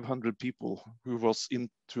 5,500 people who was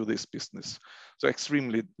into this business. So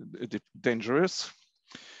extremely dangerous.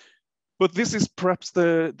 But this is perhaps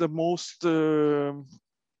the most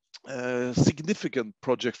significant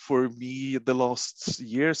project for me the last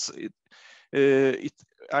years.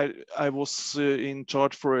 I was in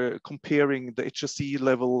charge for comparing the HSE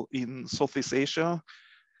level in Southeast Asia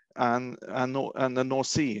and the North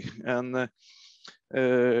Sea. And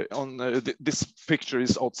this picture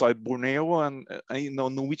is outside Borneo, and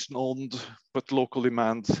Norwegian-owned but locally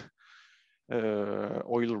manned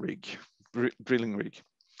oil rig, drilling rig.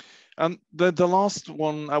 And the last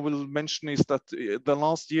one I will mention is that the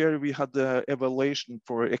last year we had the evaluation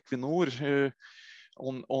for Equinor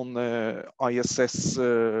on ISS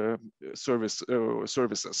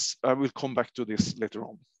services. I will come back to this later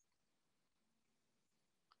on.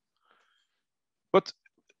 But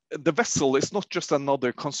the vessel is not just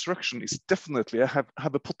another construction. It's definitely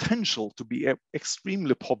have a potential to be an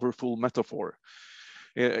extremely powerful metaphor.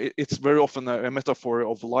 It's very often a metaphor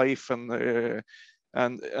of life,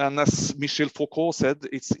 and as Michel Foucault said,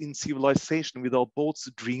 it's in civilization without boats,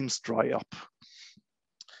 dreams dry up.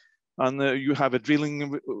 And you have a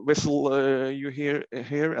drilling vessel you here,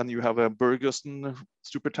 and you have a Bergussen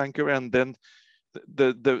supertanker, and then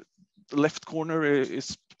the left corner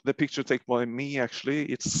is the picture taken by me. Actually,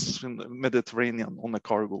 it's in the Mediterranean on a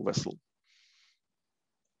cargo vessel.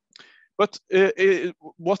 But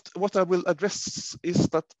what I will address is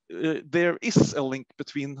that there is a link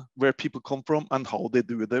between where people come from and how they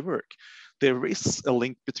do their work. There is a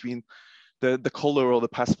link between the color of the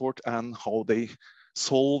passport and how they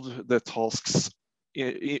solve the tasks,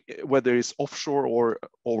 whether it's offshore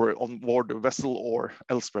or on board the vessel or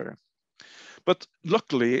elsewhere. But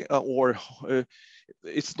luckily,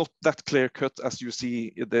 it's not that clear cut as you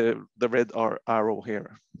see the red arrow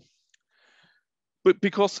here. But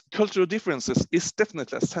because cultural differences is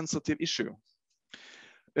definitely a sensitive issue.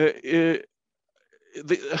 As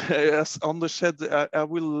Anders said,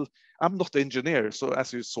 I'm not an engineer, so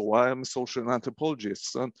as you saw, I'm a social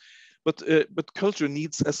anthropologist. But culture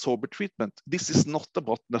needs a sober treatment. This is not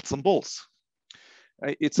about nuts and bolts.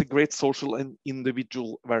 It's a great social and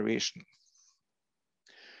individual variation.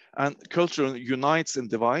 And culture unites and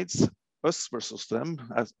divides, us versus them,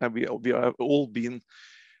 and we have all been.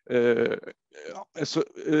 The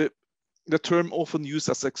term often used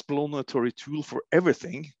as explanatory tool for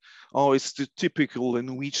everything. Oh, it's the typical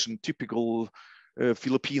Norwegian, typical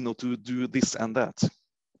Filipino to do this and that.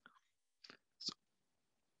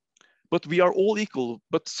 But we are all equal,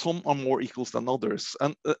 but some are more equals than others.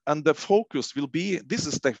 And the focus will be, this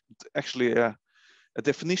is actually a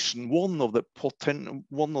definition, one of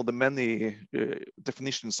the many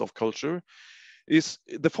definitions of culture, is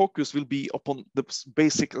the focus will be upon the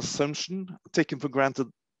basic assumption, taken for granted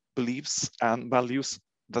beliefs and values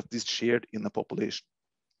that is shared in a population.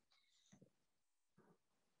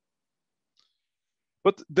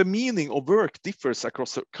 But the meaning of work differs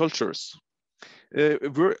across cultures.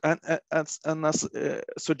 As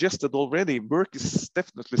suggested already, work is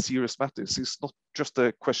definitely serious matters. It's not just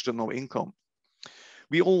a question of income.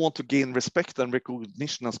 We all want to gain respect and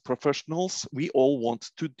recognition as professionals. We all want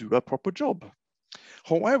to do a proper job.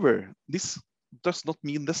 However, this does not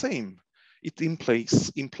mean the same. It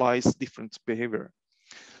implies different behavior.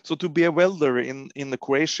 So to be a welder in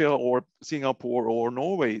Croatia or Singapore or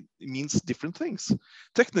Norway means different things.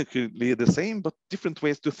 Technically the same, but different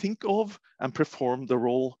ways to think of and perform the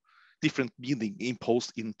role, different meaning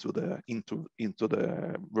imposed into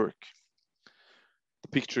the work. The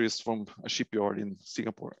picture is from a shipyard in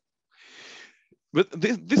Singapore. But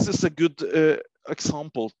this is a good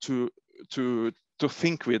example to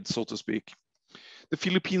think with, so to speak. The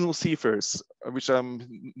Filipino seafarers, which I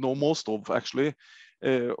know most of actually,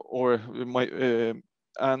 and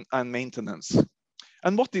maintenance.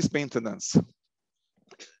 And what is maintenance?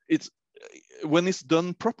 It's when it's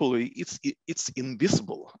done properly, it's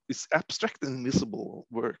invisible. It's abstract and invisible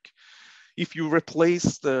work. If you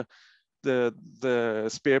replace the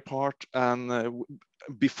spare part and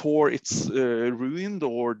before it's ruined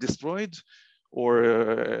or destroyed,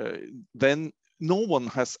 or then no one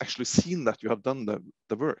has actually seen that you have done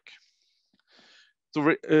the work.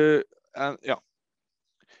 So yeah,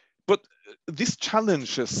 but this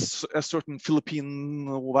challenges a certain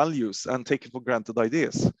Filipino values and taken for granted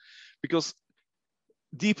ideas, because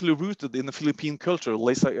deeply rooted in the Philippine culture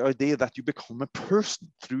lays the idea that you become a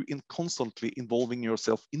person through constantly involving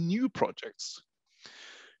yourself in new projects.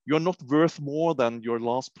 You're not worth more than your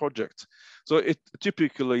last project. So it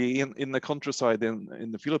typically in the countryside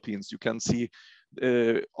in the Philippines, you can see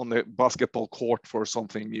on the basketball court for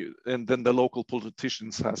something, and then the local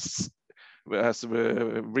politicians has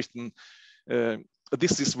written,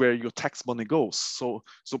 this is where your tax money goes. So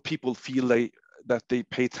people feel that they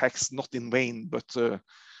pay tax not in vain, but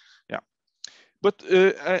yeah. But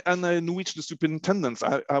and Norwegian superintendents,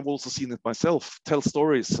 I've also seen it myself, tell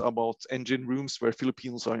stories about engine rooms where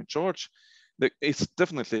Filipinos are in charge. It's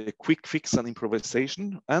definitely a quick fix and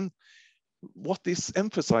improvisation. And what is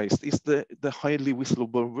emphasized is the highly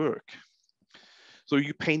visible work. So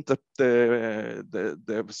you paint up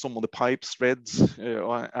some of the pipes red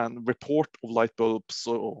and report of light bulbs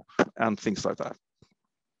and things like that.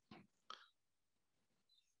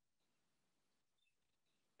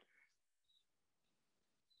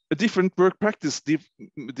 A different work practice,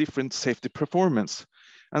 different safety performance.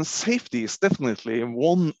 And safety is definitely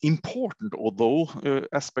one important, although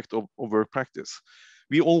aspect of work practice.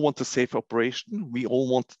 We all want a safe operation. We all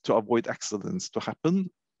want to avoid accidents to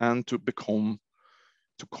happen and to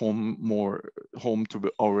come more home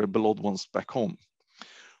to our beloved ones back home.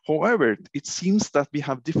 However, it seems that we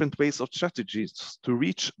have different ways of strategies to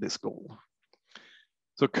reach this goal.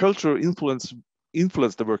 So cultural influence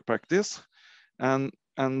the work practice, and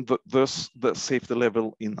and thus the safety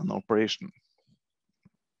level in an operation.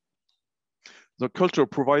 The culture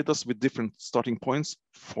provides us with different starting points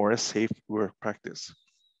for a safe work practice.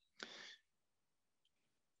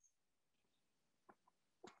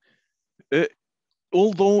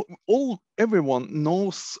 Although everyone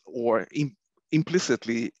knows or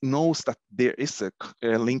implicitly knows that there is a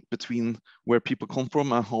link between where people come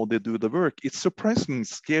from and how they do the work, it's surprisingly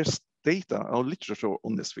scarce data or literature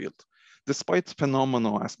on this field, despite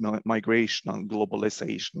phenomena as migration and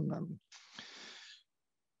globalization.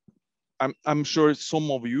 And I'm sure some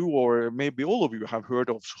of you, or maybe all of you, have heard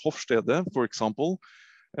of Hofstede, for example,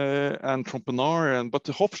 and Trompenar, but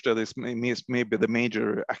Hofstede is maybe the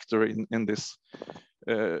major actor in this.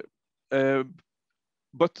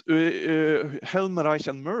 But Helmerich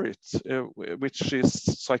and Merritt, which is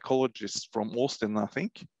psychologists from Austin, I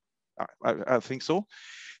think so.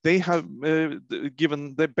 They have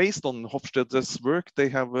based on Hofstede's work, they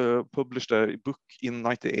have published a book in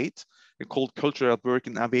 '98 called Culture at Work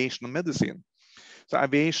in Aviation and Medicine. So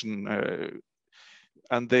aviation,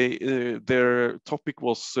 and their topic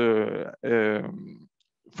was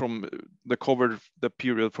from the covered the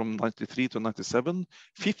period from '93 to '97,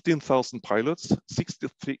 15,000 pilots,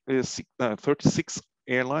 36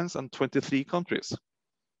 airlines, and 23 countries.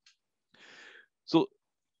 So,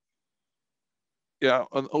 yeah,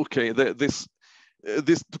 okay. This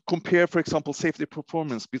to compare, for example, safety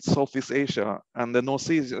performance with Southeast Asia and the North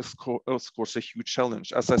Sea is of course a huge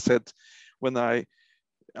challenge. As I said, when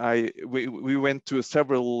we went to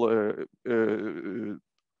several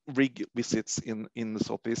rig visits in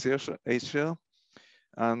Southeast Asia,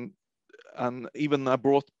 and even I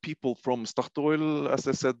brought people from Statoil, as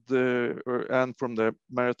I said, and from the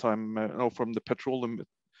maritime, from the petroleum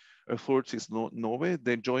authorities in Norway.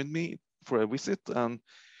 They joined me for a visit, and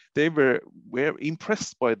they were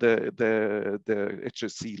impressed by the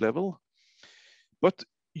HSE level. But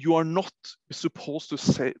you are not supposed to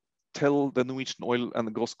tell the Norwegian oil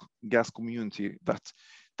and gas community that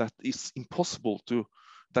it's possible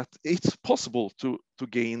to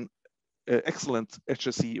gain excellent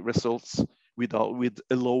HSE results with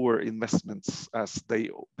lower investments as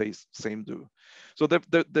they same do. So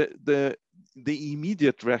the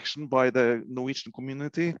immediate reaction by the Norwegian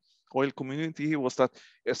community, oil community, was that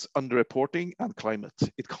it's underreporting and climate.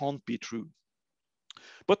 It can't be true.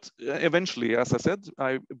 But eventually, as I said,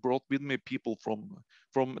 I brought with me people from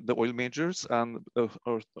the oil majors and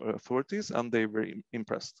authorities, and they were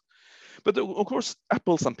impressed. But of course,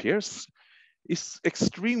 apples and pears is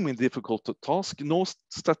extremely difficult to task. No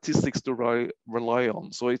statistics to rely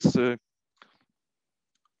on. So it's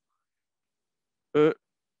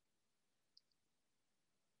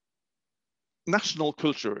national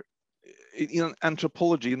culture. In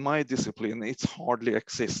anthropology, in my discipline, it's hardly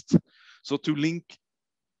exists. So to link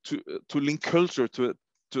culture to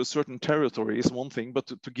a certain territory is one thing, but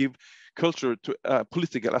to give culture to a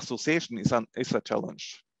political association is a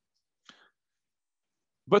challenge.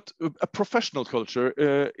 But a professional culture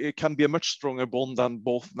it can be a much stronger bond than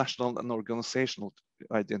both national and organizational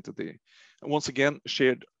identity. And once again,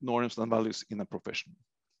 shared norms and values in a profession.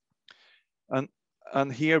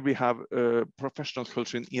 And here we have professional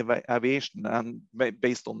culture in aviation, and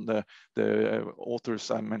based on the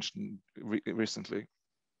authors I mentioned recently.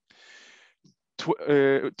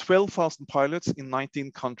 12,000 pilots in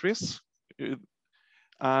 19 countries,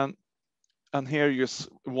 and here is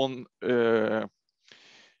one.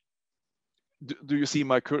 Do you see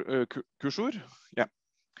my cursor? Yeah.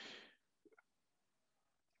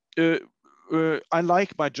 I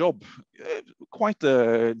like my job. Quite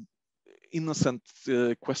a innocent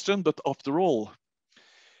question, but after all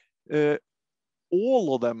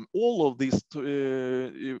of these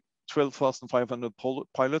 12,500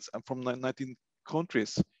 pilots and from 19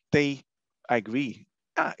 countries, they agree.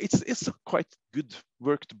 It's a quite good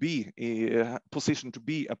work to be, a position to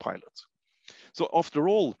be a pilot. So after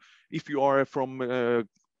all, if you are from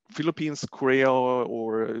Philippines, Korea,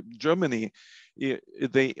 or Germany,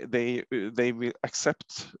 they will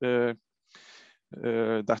accept that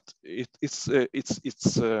it's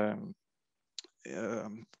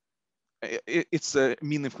a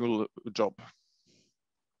meaningful job.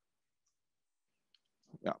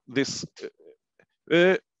 Yeah, this.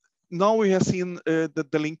 Now we have seen the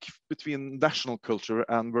link between national culture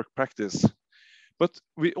and work practice, but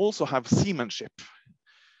we also have seamanship.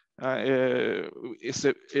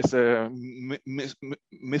 It's a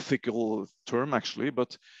mythical term actually,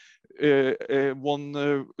 but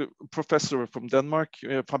one professor from Denmark,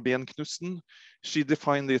 Fabienne Knudsen, she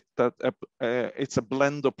defined it that it's a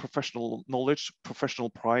blend of professional knowledge, professional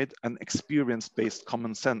pride, and experience-based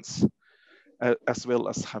common sense. as well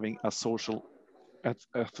as having a social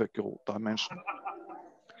ethical dimension.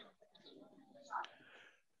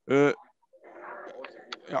 Yeah.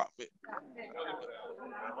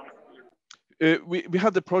 We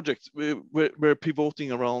had the project we're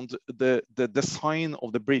pivoting around the design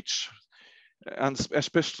of the bridge, and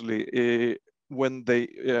especially when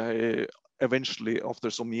they eventually,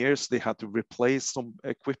 after some years, they had to replace some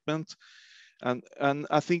equipment, and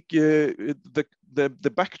I think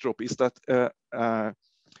the backdrop is that a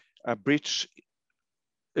bridge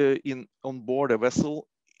on board a vessel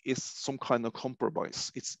is some kind of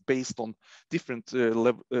compromise. It's based on different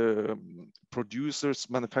producers,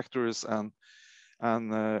 manufacturers, and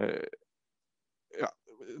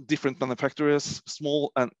different manufacturers,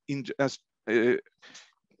 small and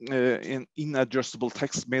inadjustable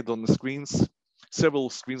text made on the screens, several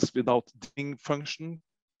screens without dimming function,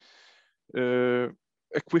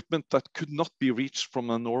 equipment that could not be reached from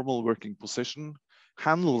a normal working position,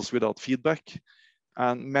 handles without feedback,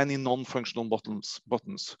 and many non-functional buttons.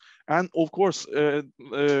 And of course,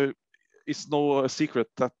 it's no secret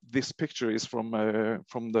that this picture is from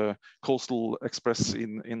the coastal express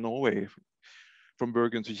in Norway, from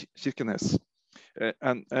Bergen to Kirkenes.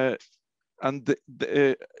 And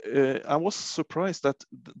I was surprised that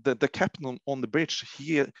the captain on the bridge,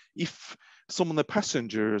 if some of the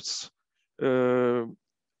passengers having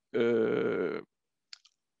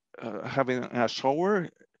a shower,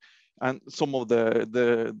 and some of the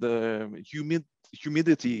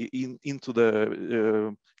humidity into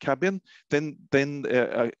the cabin, then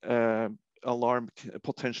alarm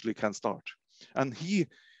potentially can start. And he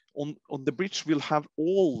on the bridge will have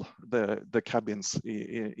all the cabins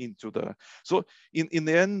into the. So in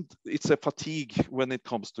the end, it's a fatigue when it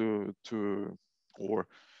comes to or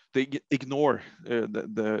they ignore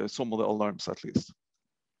some of the alarms at least.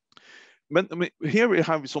 But I mean, here we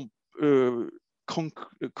have some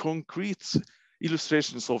concrete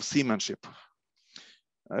illustrations of seamanship.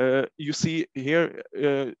 You see here,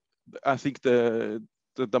 I think the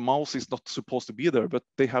mouse is not supposed to be there, but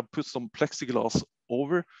they have put some plexiglass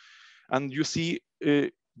over, and you see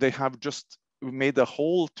they have just made a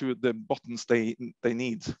hole to the buttons they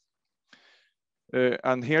need.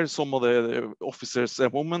 And here some of the officers, a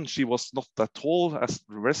woman, she was not that tall as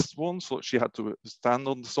the rest one, so she had to stand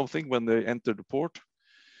on something when they entered the port.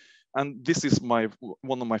 And this is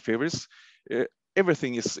one of my favorites.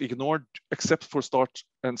 Everything is ignored except for start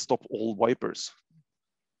and stop all wipers.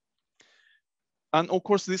 And of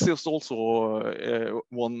course, this is also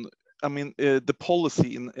one. I mean, the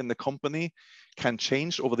policy in the company can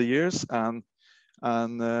change over the years, and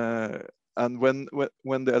when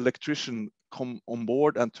the electrician come on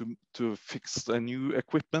board and to fix a new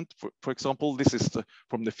equipment, for example, this is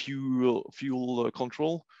from the fuel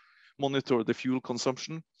control, monitor the fuel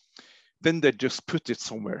consumption. Then they just put it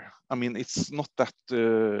somewhere. I mean, it's not that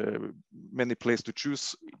many places to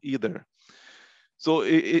choose either. So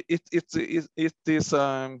it is,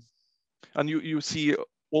 and you see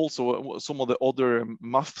also some of the other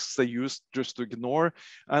muffs they use just to ignore.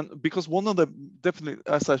 And because one of the, definitely,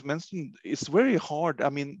 as I mentioned, it's very hard. I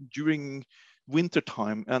mean, during winter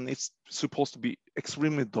time, and it's supposed to be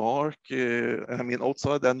extremely dark. I mean,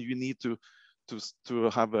 outside, and you need to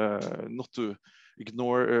have not to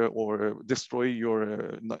ignore or destroy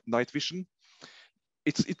your night vision.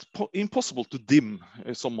 It's impossible to dim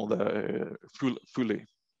some of the fully.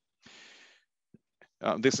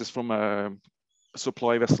 This is from a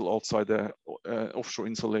supply vessel outside the offshore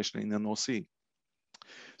installation in the North Sea.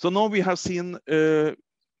 So now we have seen the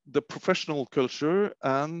professional culture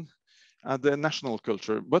and the national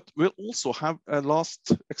culture, but we'll also have a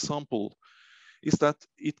last example, is that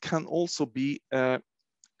it can also be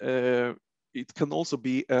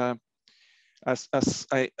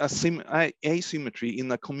asymmetry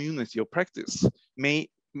in a community of practice may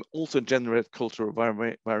also generate cultural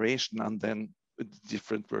variation and then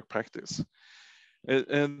different work practice.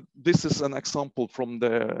 And this is an example from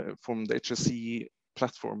the HSE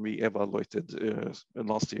platform we evaluated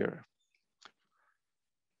last year.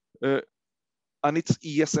 And it's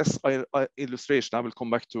ESS illustration. I will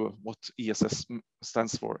come back to what ESS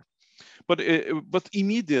stands for. But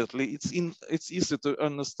immediately it's easy to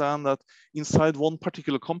understand that inside one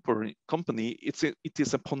particular company, it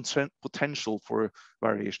is a potential for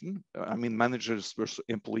variation. I mean, managers versus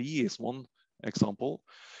employee is one example,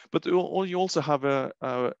 but you also have a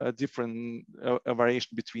different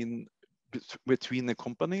variation between the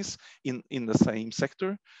companies in the same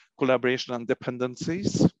sector, collaboration and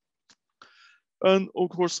dependencies. And of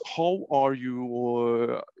course, how are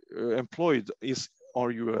you employed is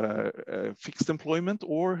are you a fixed employment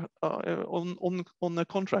or on a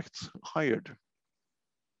contract hired?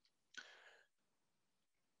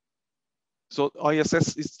 So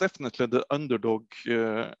ISS is definitely the underdog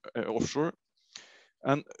offshore,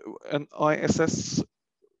 and ISS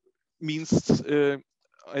means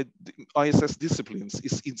ISS disciplines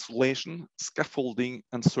is insulation, scaffolding,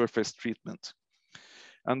 and surface treatment.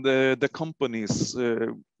 And the companies,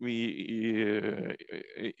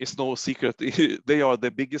 it's no secret, they are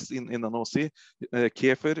the biggest in the North Sea,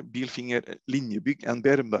 Käfer, Bilfinger, Linjebygg, and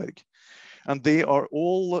Berenberg. And they are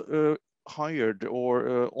all hired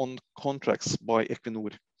or on contracts by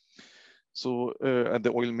Equinor. So, and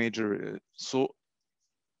the oil major.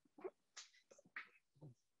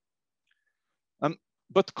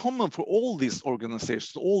 But common for all these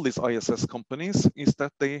organizations, all these ISS companies, is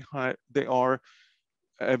that they are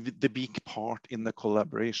the big part in the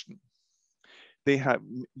collaboration.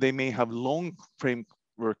 They may have long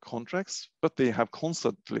framework contracts, but they are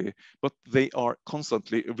constantly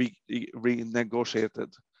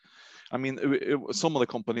renegotiated. I mean, some of the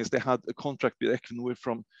companies, they had a contract with Equinor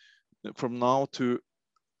from now to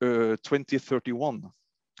 2031.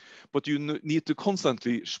 But you need to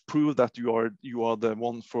constantly prove that you are the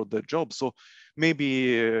one for the job. So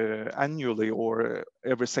maybe annually or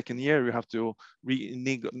every second year you have to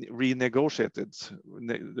renegotiate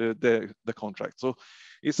the contract. So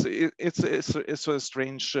it's a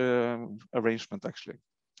strange arrangement actually.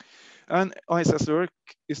 And ISS work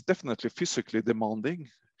is definitely physically demanding,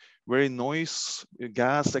 very noise,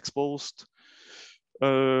 gas exposed,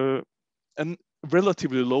 and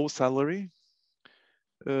relatively low salary.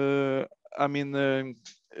 I mean,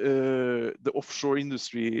 the offshore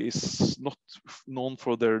industry is not known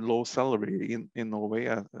for their low salary in Norway,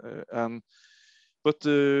 and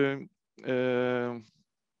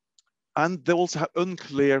they also have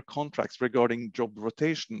unclear contracts regarding job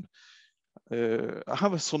rotation. I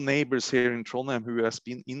have some neighbors here in Trondheim who has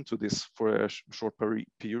been into this for a short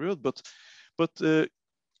period, but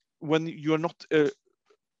when you are not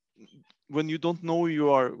when you don't know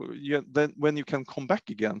then when you can come back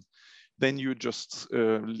again, then you just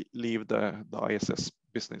leave the ISS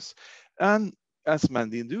business. And as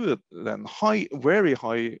many do, then very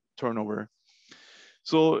high turnover.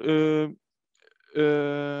 So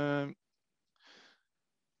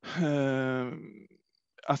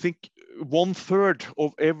I think 1/3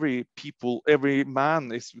 of every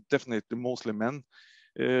man is definitely mostly men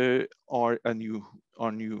are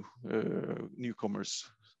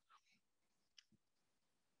newcomers.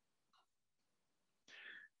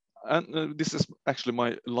 And this is actually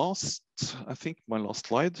my last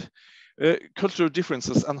slide. Cultural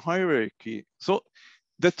differences and hierarchy. So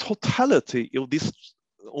the totality of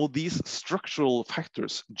these structural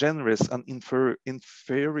factors generates an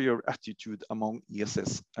inferior attitude among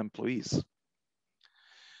ESS employees.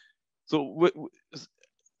 So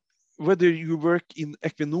whether you work in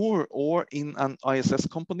Equinor or in an ISS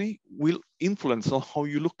company will influence on how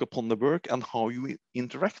you look upon the work and how you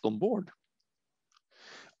interact on board.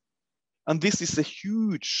 And this is a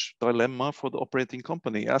huge dilemma for the operating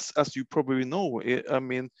company. As you probably know, I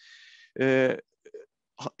mean,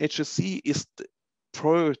 HSE is the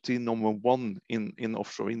priority #1 in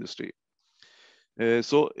offshore industry.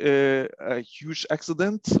 So a huge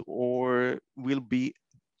accident or will be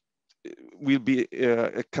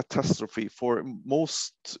a catastrophe for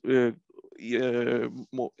most,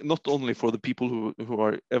 not only for the people who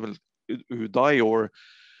die or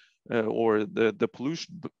the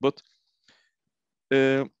pollution, but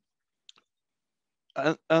and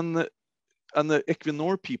the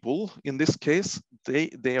Equinor people in this case,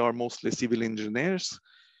 they are mostly civil engineers,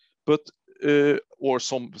 but or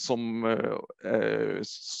some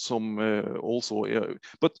also,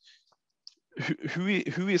 but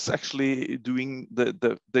who is actually doing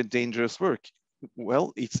the dangerous work?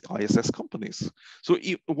 Well, it's ISS companies. So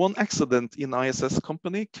if one accident in ISS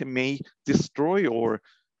company may destroy or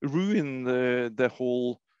ruin the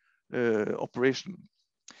whole operation.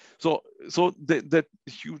 So the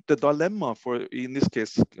dilemma for, in this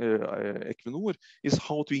case, Equinor, is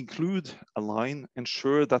how to include, align,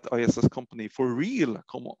 ensure that ISS company for real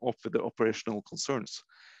come up with the operational concerns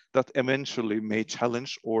that eventually may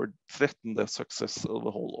challenge or threaten the success of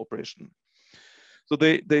the whole operation. So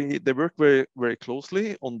they work very, very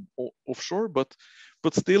closely on offshore, but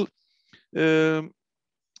still, yeah.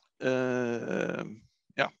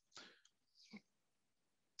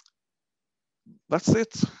 That's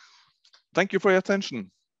it. Thank you for your attention.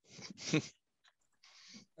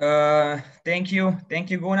 Thank you,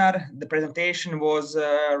 Gunnar. The presentation was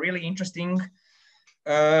really interesting.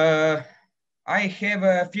 I have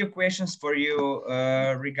a few questions for you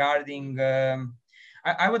regarding.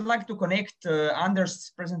 I would like to connect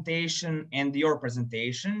Anders' presentation and your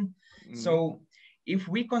presentation. So, if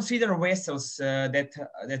we consider vessels that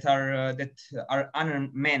are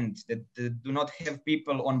unmanned, that do not have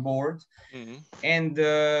people on board, and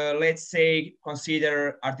let's say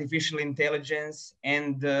consider artificial intelligence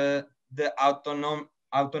and the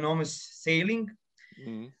autonomous sailing.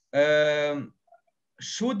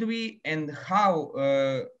 Should we and how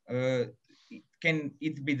can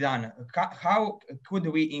it be done? How could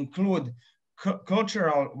we include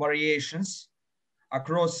cultural variations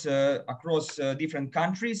across different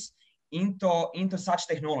countries into such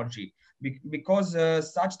technology? Because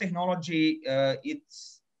such technology it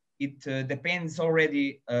depends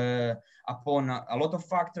already upon a lot of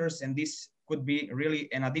factors, and this could be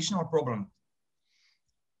really an additional problem.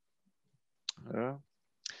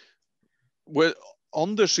 Well,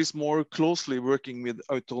 Anders is more closely working with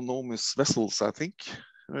autonomous vessels, I think.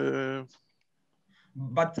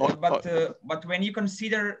 But when you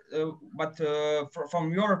consider,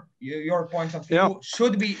 from your point of view,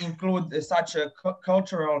 should we include such a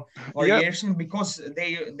cultural variation, because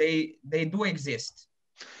they do exist?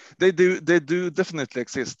 They do definitely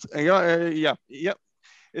exist. I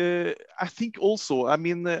think also. I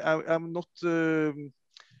mean, I'm not.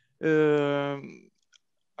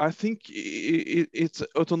 I think its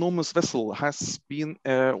autonomous vessel has been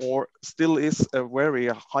or still is a very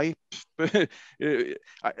hype.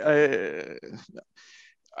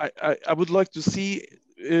 I would like to see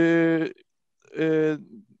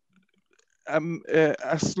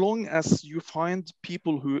as long as you find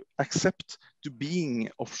people who accept to being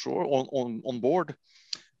offshore on board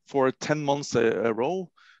for 10 months a row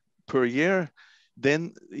per year,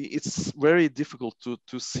 then it's very difficult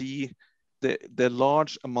to see the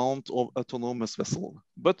large amount of autonomous vessel.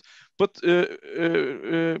 But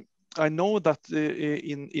I know that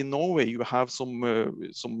in Norway you have some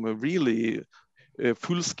really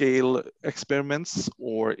full-scale experiments,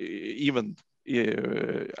 or even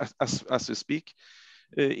as we speak,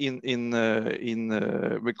 in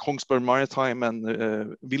Kongsberg Maritime and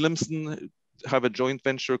Wilhelmsen have a joint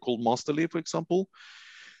venture called Masterly, for example.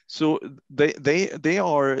 So they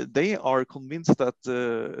are convinced that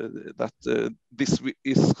this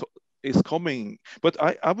is coming. But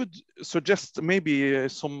I would suggest, maybe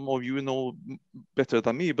some of you know better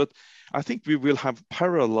than me, but I think we will have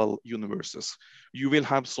parallel universes. You will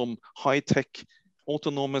have some high-tech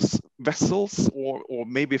autonomous vessels, or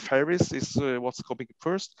maybe ferries is what's coming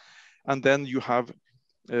first, and then you have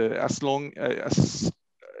as long as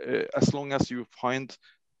you find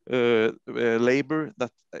labor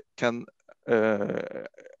that can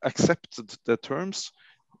accept the terms,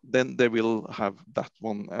 then they will have that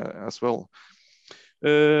one as well.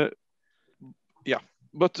 Yeah,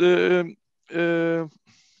 but I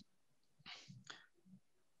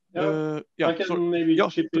can maybe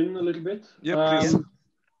chip in a little bit. Yeah, please.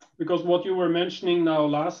 Because what you were mentioning now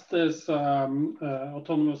last is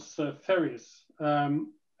autonomous ferries.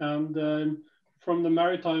 From the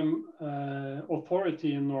maritime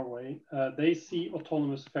authority in Norway, they see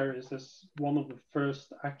autonomous ferries as one of the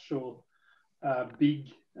first actual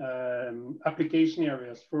big application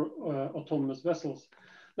areas for autonomous vessels.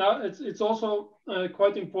 Now, it's also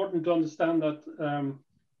quite important to understand that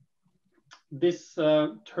this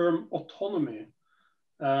term autonomy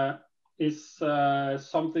is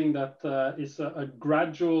something that is a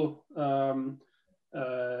gradual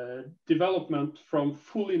development from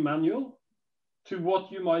fully manual to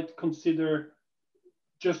what you might consider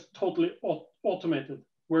just totally automated,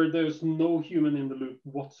 where there's no human in the loop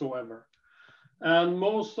whatsoever. And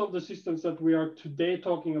most of the systems that we are today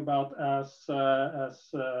talking about as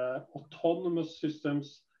autonomous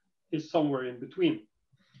systems is somewhere in between.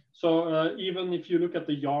 So even if you look at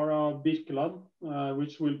the Yara Birkeland,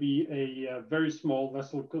 which will be a very small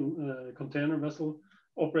vessel, container vessel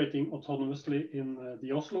operating autonomously in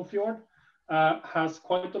the Oslo fjord, has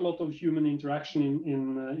quite a lot of human interaction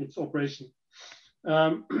in its operation.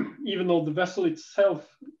 Even though the vessel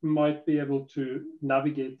itself might be able to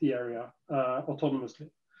navigate the area autonomously.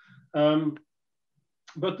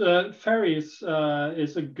 But ferries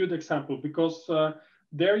is a good example, because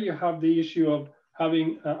there you have the issue of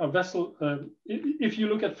having a vessel. If you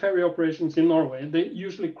look at ferry operations in Norway, they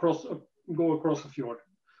usually go across a fjord.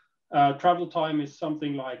 Travel time is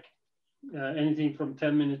something like anything from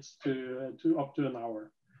 10 minutes to up to an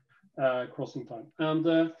hour crossing time. And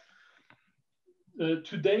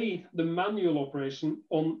today, the manual operation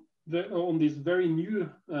on these very new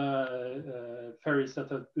ferries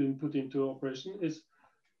that have been put into operation is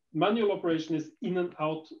manual operation is in and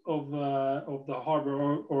out of the harbor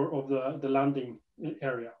or of the landing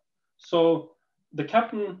area. So the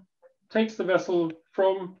captain takes the vessel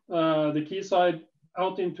from the quayside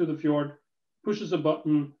out into the fjord, pushes a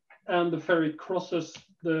button, and the ferry crosses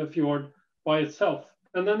the fjord by itself.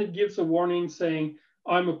 And then it gives a warning saying,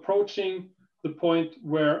 I'm approaching the point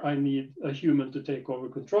where I need a human to take over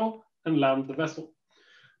control and land the vessel.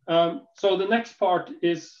 So the next part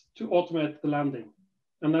is to automate the landing.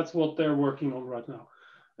 And that's what they're working on right now.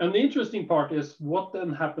 And the interesting part is what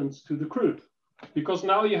then happens to the crew. Because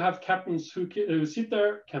now you have captains who sit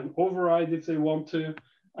there, can override if they want to.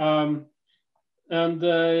 I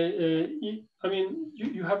mean,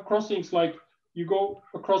 you have crossings like you go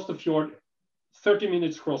across the fjord, 30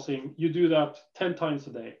 minutes crossing, you do that 10 times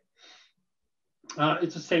a day.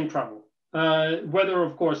 It's the same travel. Weather,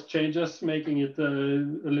 of course, changes, making it a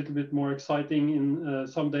little bit more exciting in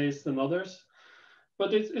some days than others.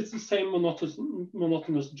 But it's the same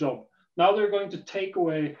monotonous job. Now they're going to take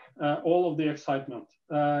away all of the excitement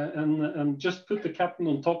and just put the captain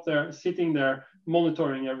on top there, sitting there,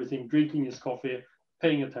 monitoring everything, drinking his coffee,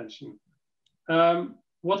 paying attention.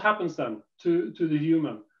 What happens then to the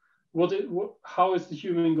human? How is the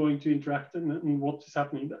human going to interact and what is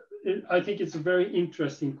happening? I think it's a very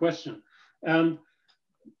interesting question. And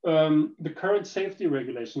the current safety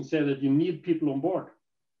regulations say that you need people on board.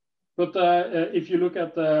 But if you look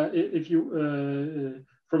at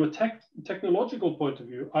from a technological point of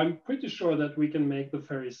view, I'm pretty sure that we can make the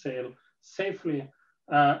ferry sail safely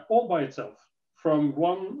all by itself from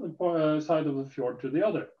one side of the fjord to the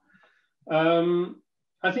other.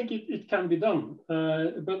 I think it can be done.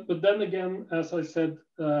 But then again, as I said,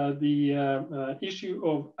 the issue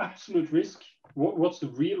of absolute risk, what's the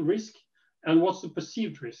real risk and what's the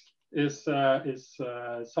perceived risk is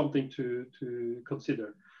something to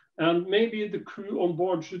consider. And maybe the crew on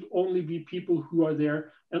board should only be people who are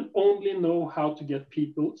there and only know how to get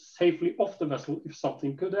people safely off the vessel if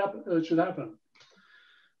something should happen.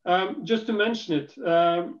 Just to mention it,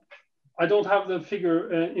 I don't have the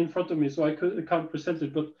figure in front of me, so I can't present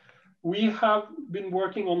it, but we have been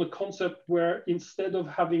working on a concept where instead of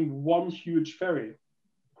having one huge ferry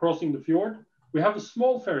crossing the fjord, we have a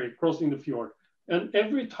small ferry crossing the fjord. And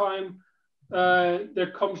every time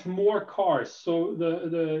there comes more cars, so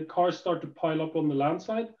the cars start to pile up on the land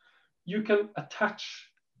side, you can attach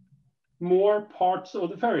more parts of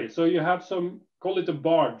the ferry. So you have some, call it a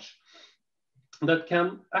barge, that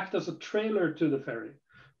can act as a trailer to the ferry.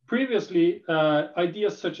 Previously,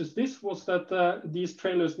 ideas such as this was that these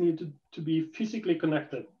trailers needed to be physically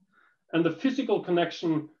connected. And the physical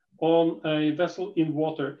connection on a vessel in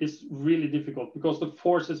water is really difficult because the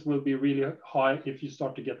forces will be really high if you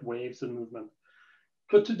start to get waves and movement.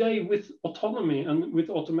 But today with autonomy and with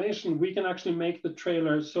automation, we can actually make the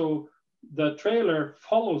trailer so the trailer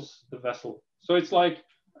follows the vessel. So it's like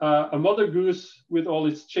a mother goose with all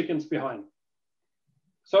its chickens behind.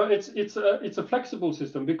 So it's a flexible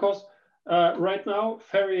system because right now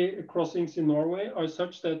ferry crossings in Norway are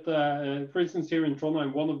such that, for instance, here in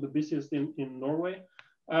Trondheim, one of the busiest in Norway,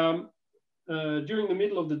 during the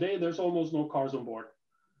middle of the day, there's almost no cars on board.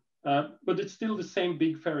 But it's still the same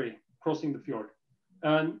big ferry crossing the fjord.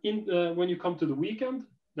 And when you come to the weekend,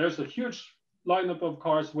 there's a huge lineup of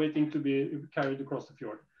cars waiting to be carried across the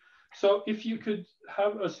fjord. So if you could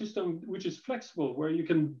have a system which is flexible, where you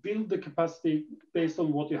can build the capacity based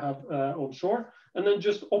on what you have on shore, and then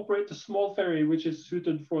just operate a small ferry which is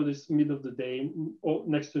suited for this middle of the day, or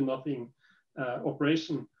next to nothing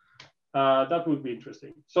operation, that would be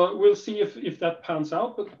interesting. So we'll see if that pans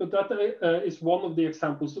out, but that is one of the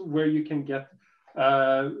examples where you can get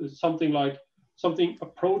something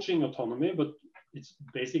approaching autonomy, but it's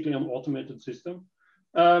basically an automated system.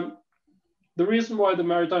 The reason why the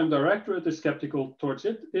Maritime Directorate is skeptical towards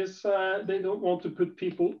it is they don't want to put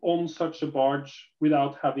people on such a barge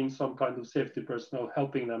without having some kind of safety personnel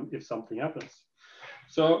helping them if something happens.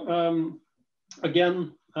 So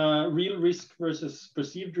again, real risk versus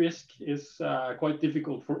perceived risk is quite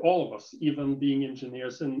difficult for all of us, even being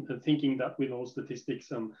engineers and thinking that we know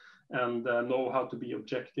statistics and know how to be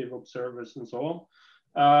objective observers and so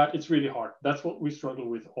on. It's really hard. That's what we struggle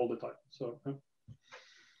with all the time. So.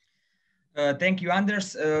 Thank you,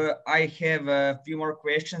 Anders. I have a few more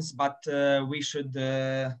questions, but we should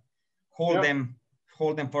hold them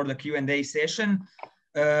for the Q&A session.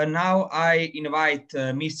 Now I invite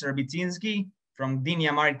Mr. Bitsinski from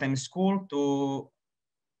Gdynia Maritime School to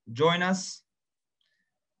join us.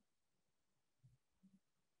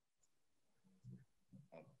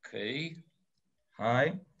 Okay.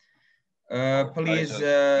 Hi. Please.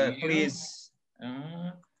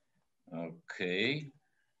 Okay.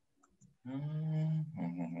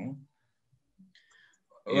 Yeah.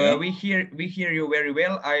 We hear you very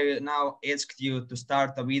well. I now asked you to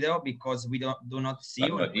start a video because we do not see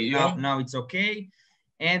you. Now it's okay.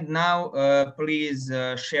 And now please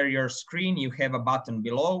share your screen. You have a button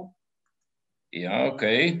below. Yeah,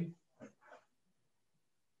 okay.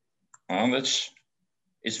 And it's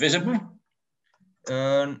visible?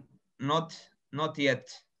 Not yet.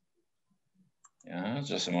 Yeah,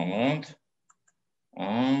 just a moment.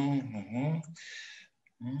 I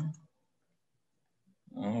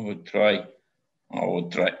will try.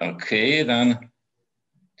 Okay, then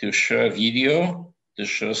to share video, to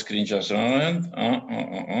share screen just a moment.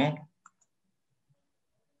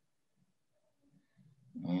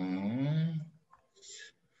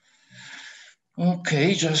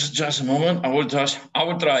 Okay, just a moment. I will try.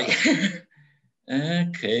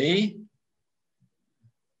 Okay.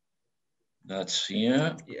 That's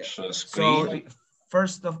here. Yeah. Share screen.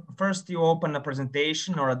 So first you open a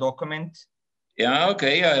presentation or a document. Yeah,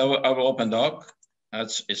 okay. I will open doc.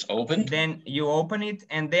 It's opened. Then you open it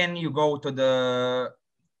and then you go to the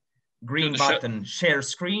green button, share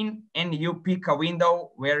screen, and you pick a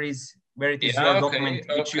window where it is your document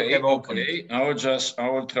which you have opened. Okay, I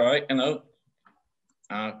will try,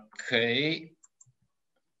 Okay,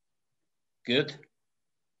 good.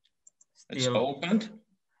 It's opened.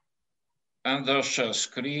 And there's share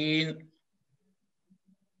screen.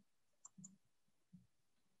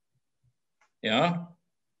 Yeah.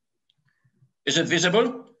 Is it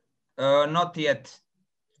visible? Not yet.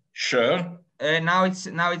 Sure. Now it's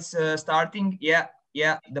starting. Yeah.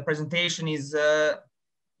 The presentation is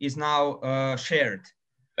now shared.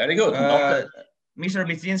 Very good. Okay. Mr.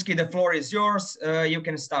 Bitsinski, the floor is yours. You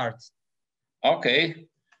can start. Okay.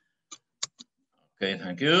 Okay,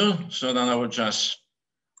 thank you. So then I'll just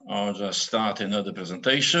start another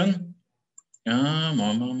presentation.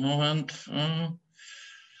 Moment.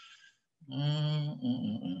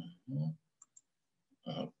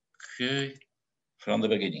 Okay, from the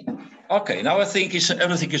beginning. Okay, now I think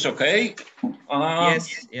everything is okay.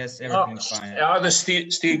 Yes, everything is fine.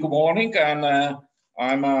 Still good morning, and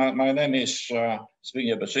my name is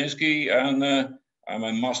Zbigniew Beczyński, and I'm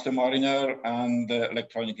a master mariner and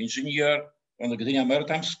electronic engineer from the Gdynia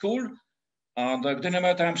Maritime School. And the Gdynia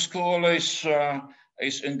Maritime School is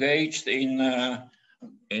engaged in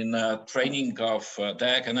training of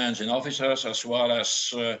deck and engine officers, as well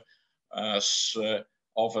as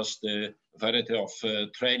offers the variety of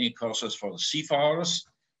training courses for the seafarers.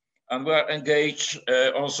 And we're engaged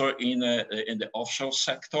also in the offshore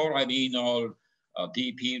sector. I mean, all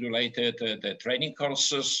DP related the training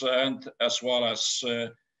courses, and as well as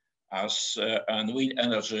and wind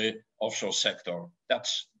energy offshore sector.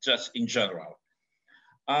 That's just in general.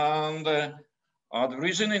 And the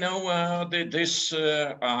reason, this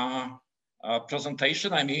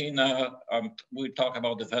presentation, I mean, we talk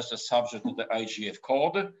about the vessel subject to the IGF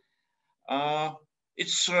code.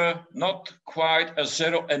 It's not quite a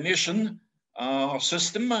zero emission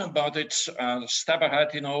system, but it's a step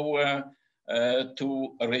ahead,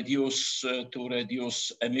 to reduce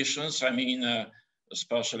emissions. I mean,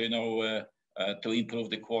 especially, to improve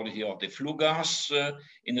the quality of the flue gas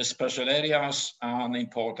in the special areas and in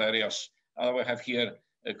port areas. We have here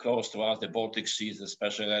close to us the Baltic Sea is a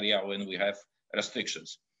special area when we have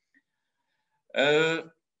restrictions. The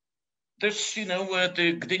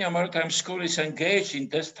Gdynia Maritime School is engaged in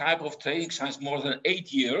this type of training since more than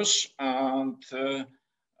 8 years. And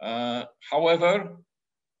however,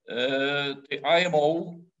 the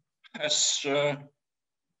IMO has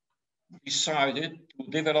decided to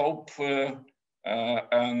develop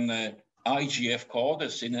an IGF code,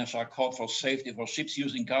 a International Code for Safety for Ships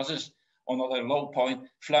Using Gases on other low point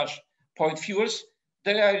flash point fuels.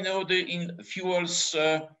 There are, in fuels,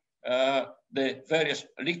 the various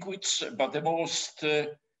liquids, but the most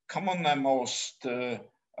common and most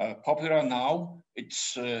popular now,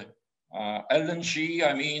 it's LNG.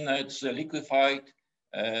 I mean, it's a liquefied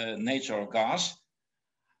natural gas.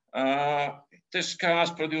 This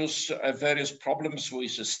gas produces various problems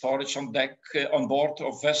with storage on deck, on board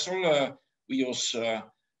of vessel. We use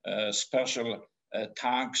special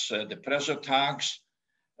tanks, the pressure tanks,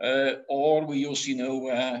 or we use,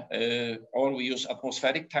 or we use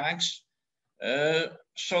atmospheric tanks.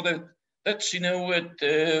 So that's,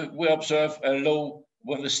 we observe a low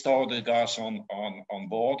when we store the gas on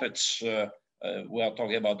board. It's we are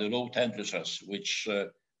talking about the low temperatures, which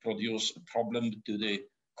produce a problem to the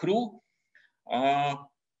crew.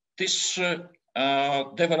 This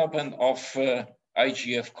development of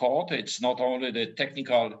IGF code, it's not only the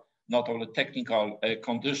technical,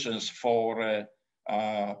 conditions for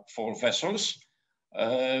vessels,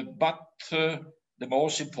 But the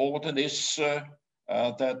most important is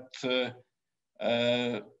that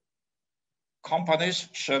companies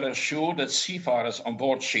shall ensure that seafarers on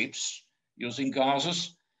board ships using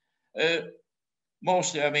gases,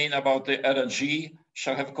 mostly I mean about the LNG,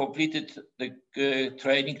 shall have completed the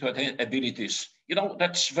training to attain abilities. You know,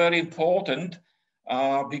 that's very important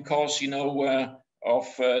because, you know, of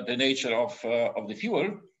the nature of the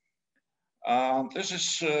fuel. This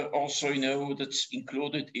is also, you know, that's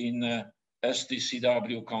included in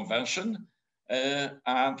STCW convention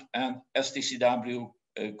and STCW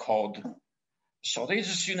code. So this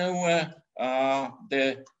is, you know,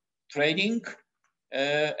 the training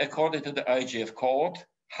according to the IGF code.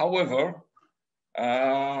 However,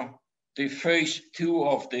 the phase 2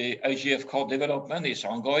 of the IGF code development is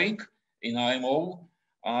ongoing in IMO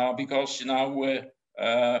because now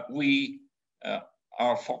we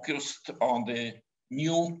are focused on the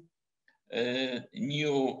new,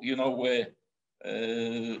 you know,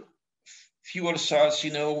 fuel cells,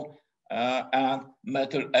 you know, and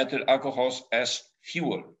methyl ethyl alcohols as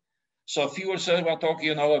fuel. So fuel cells we're talking,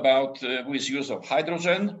 you know, about with use of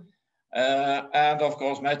hydrogen and of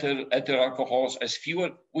course methyl ethyl alcohols as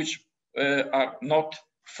fuel, which are not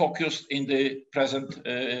focused in the present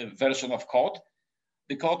version of code.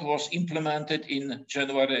 The code was implemented in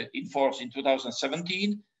January, in force in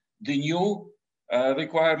 2017. The new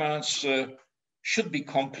requirements should be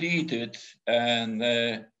completed and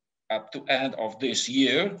up to end of this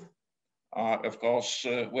year. Of course,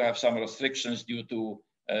 we have some restrictions due to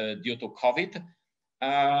COVID,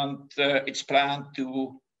 and it's planned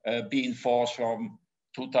to be in force from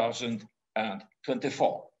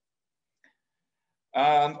 2024.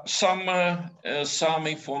 Some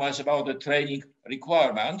information about the training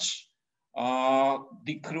requirements.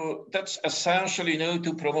 The crew, that's essentially, you know,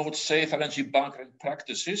 to promote safe LNG bunkering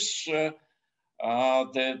practices.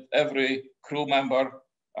 That every crew member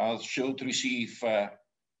should receive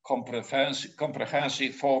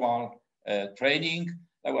comprehensive formal training.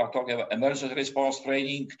 We are talking about emergency response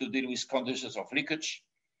training to deal with conditions of leakage,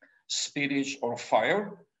 spillage, or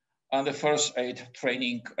fire, and the first aid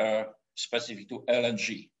training specific to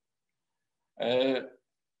LNG.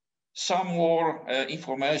 Some more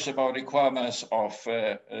information about requirements of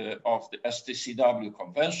the STCW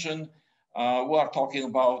convention. We are talking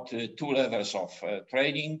about 2 levels of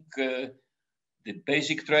training. The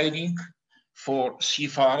basic training for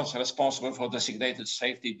seafarers responsible for designated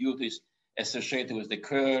safety duties associated with the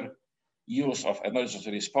care, use of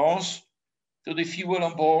emergency response to the fuel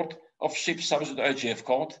on board of ships subject to IGF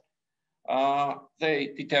code.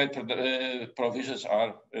 The detailed provisions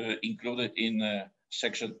are included in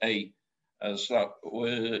section A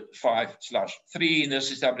 5/3 in the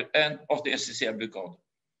STCW and of the STCW code.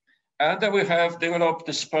 And then we have developed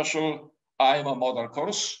the special IMO model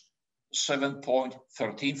course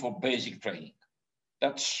 7.13 for basic training.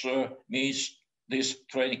 That means this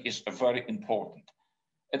training is very important.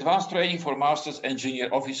 Advanced training for masters,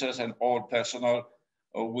 engineer officers, and all personnel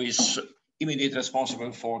with immediate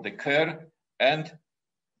responsible for the care and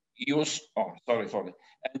use.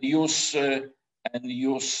 And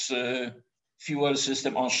use fuel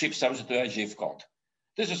system on ships subject to IGF code.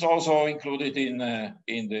 This is also included in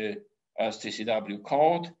the STCW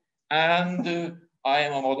code and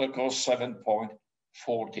IMO model course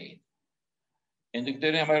 7.14. In the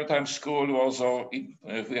Gdynia Maritime School, also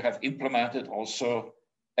we have implemented, also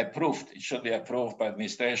approved, it should be approved by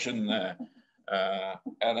administration,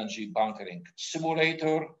 LNG bunkering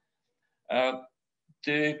simulator.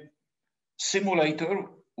 The simulator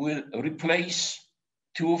will replace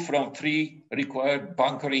 2 from 3 required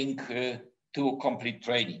bunkering to complete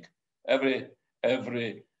training. Every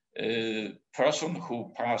person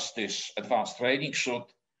who passed this advanced training should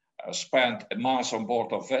spend a month on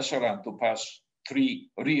board of vessel and to pass 3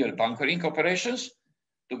 real bunkering operations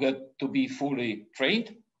to be fully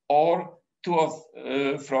trained, or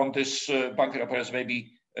 2 from this bunkering operations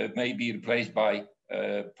may be replaced by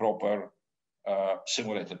proper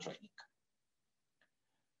simulator training.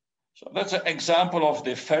 So that's an example of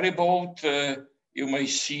the ferry boat. You may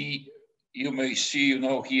see, you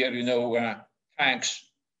know, here, you know,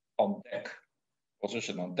 tanks on deck,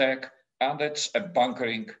 position on deck, and it's a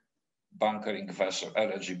bunkering vessel,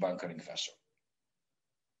 LNG bunkering vessel.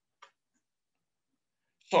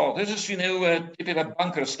 So this is, you know, a typical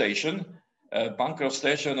bunker station. Bunker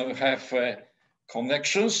station will have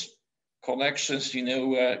connections, you know,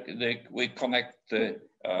 we connect the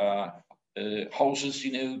hoses,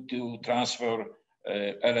 you know, to transfer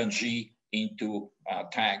LNG into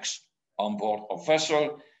tanks on board of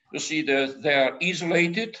vessel. You see that they are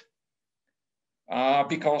isolated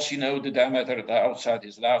because, you know, the diameter at the outside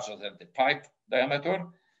is larger than the pipe diameter,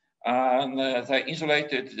 and they're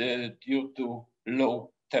insulated due to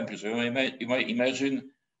low temperature. You may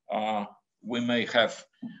imagine we may have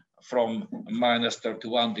from minus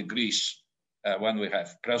 31 degrees when we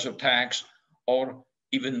have pressure tanks, or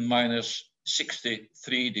even minus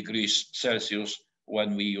 63 degrees Celsius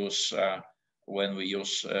when we use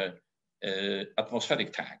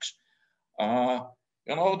atmospheric tanks.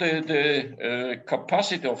 You know, the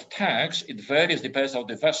capacity of tanks, it varies, depends on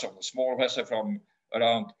the vessel. A small vessel from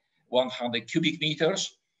around 100 cubic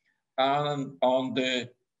meters, and on the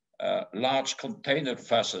large container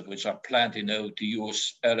vessels, which are planned, you know, to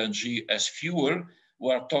use LNG as fuel,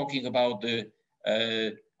 we are talking about the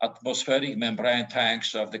atmospheric membrane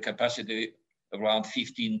tanks of the capacity around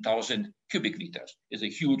 15,000 cubic meters. It's a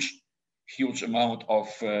huge, huge amount of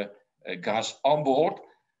gas on board.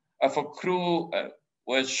 For crew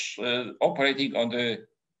was operating on the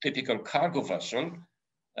typical cargo vessel,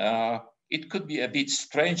 it could be a bit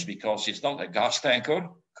strange because it's not a gas tanker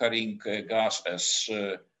carrying gas as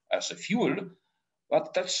a fuel,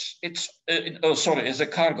 but as a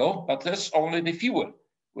cargo, but that's only the fuel,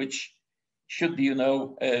 which should be, you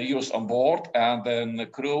know, used on board, and then the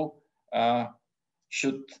crew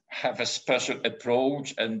should have a special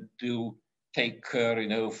approach and to take care, you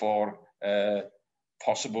know, for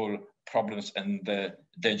possible problems and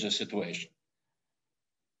dangerous situation.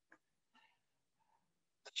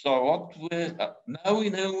 So what now we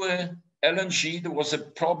know LNG, there was a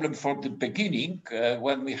problem for the beginning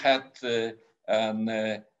when we had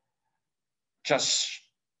just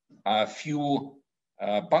a few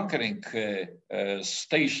bunkering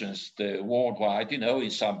stations worldwide, you know,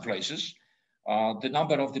 in some places. The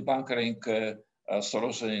number of the bunkering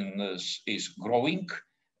solutions is growing.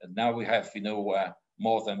 And now we have, you know,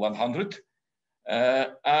 more than 100.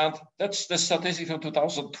 And that's the statistic for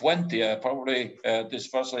 2020. Probably this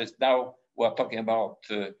vessel is now, we're talking about,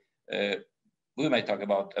 we may talk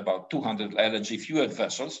about 200 LNG fueled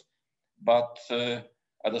vessels, but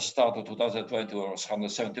at the start of 2020 there was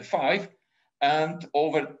 175 and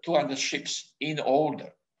over 200 ships in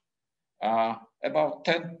order. About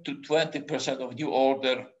 10 to 20% of new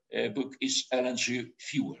order book is LNG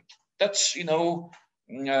fueled. That's, you know,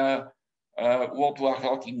 what we're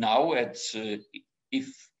talking now at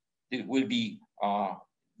if it will be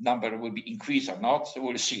number will be increased or not, so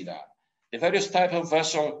we'll see that. The various type of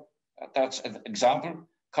vessel, that's an example: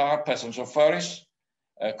 car, passenger ferries,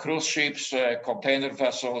 cruise ships, container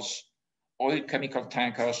vessels, oil chemical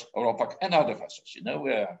tankers, RoPax, and other vessels, you know,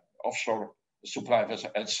 offshore supply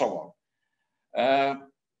vessels, and so on.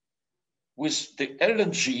 With the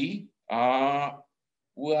LNG,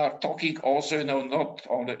 we are talking also, you know, not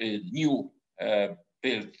only new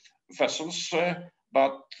built vessels,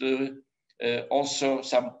 but also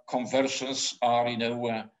some conversions are, you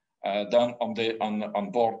know, done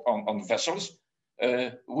on board on vessels,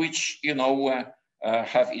 which, you know,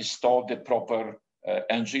 have installed the proper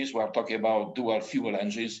engines. We are talking about dual fuel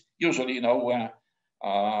engines. Usually, you know,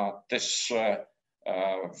 this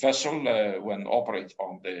vessel when operates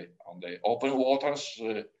on the open waters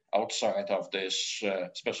outside of these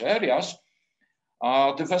special areas,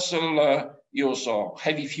 the vessel use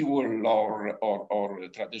heavy fuel or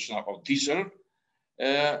traditional or diesel.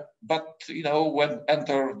 But, you know, when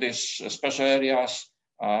enter these special areas,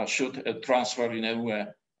 should transfer, you know,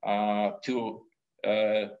 to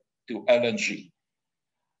LNG.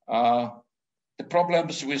 The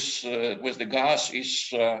problems with the gas is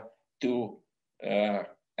to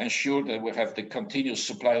ensure that we have the continuous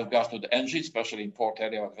supply of gas to the engine, especially in port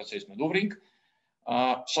area of vessel is maneuvering.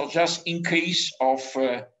 So just in case of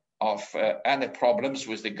any problems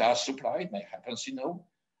with the gas supply, it may happen, you know,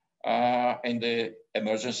 in the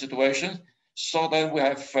emergency situation. So then we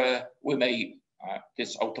have, we may,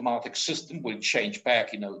 this automatic system will change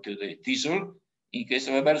back, you know, to the diesel in case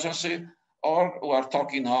of emergency, or we are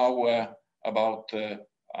talking now about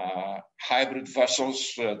hybrid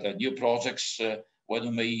vessels, the new projects, where we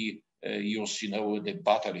may use, you know, the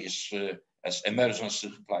batteries as emergency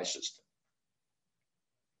supply system.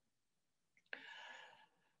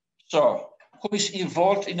 So, who is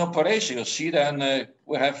involved in operation? You see, then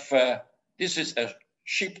we have, this is a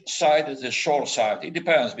ship side, is a shore side. It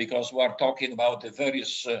depends, because we are talking about the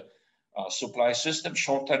various supply systems,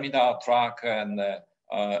 short terminal, track, and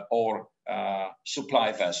or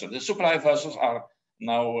supply vessels. The supply vessels are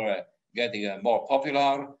now getting more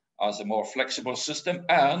popular as a more flexible system,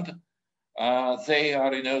 and they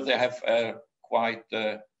are, you know, they have quite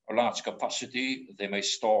a large capacity. They may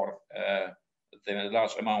store a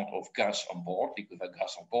large amount of gas on board, liquid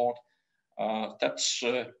gas on board, That's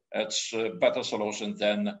a better solution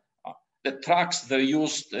than the trucks. They're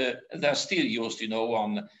used, they're still used,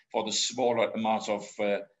 for the smaller amounts of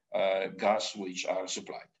gas which are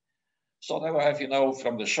supplied. So they will have,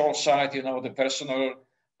 from the shore side, the personnel,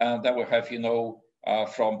 and they will have,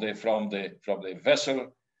 from the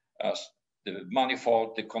vessel, the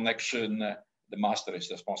manifold, the connection. The master is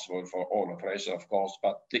responsible for all operations, of course,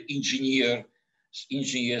 but the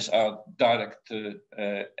engineers are directly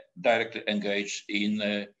engaged in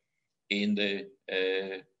the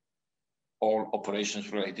all operations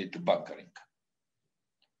related to bunkering.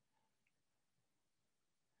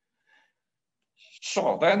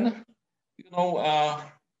 So then,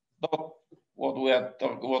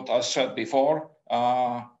 what I said before,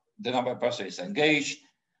 the number of persons engaged,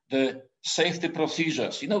 the safety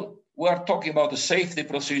procedures. We are talking about the safety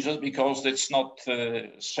procedures because it's not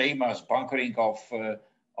same as bunkering of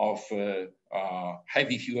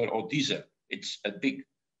heavy fuel or diesel. It's a big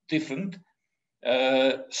different.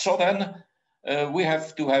 So then we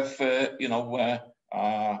have to have,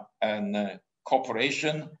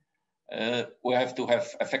 cooperation. We have to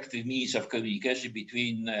have effective means of communication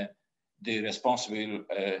between the responsible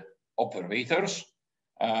operators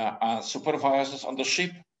and supervisors on the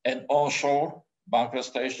ship and onshore bunker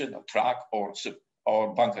station, a truck or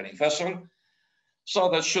bunkering vessel. So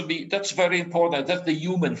that's very important. That's the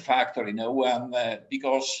human factor, and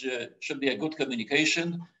because should be a good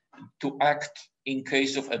communication to act in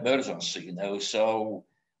case of emergency, So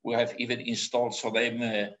we have even installed for them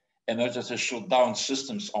emergency shutdown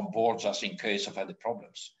systems on board just in case of any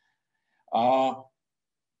problems.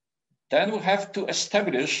 Then we have to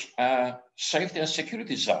establish a safety and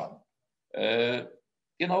security zone,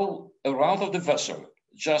 around of the vessel,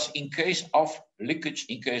 just in case of leakage,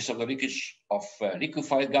 in case of the leakage of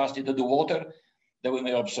liquefied gas into the water, then we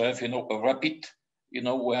may observe, a rapid,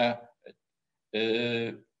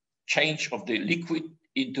 change of the liquid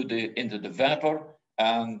into the vapor,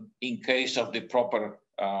 and in case of the proper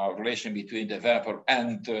relation between the vapor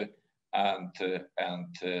and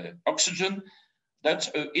oxygen,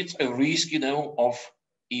 it's a risk, of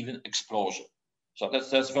even explosion. So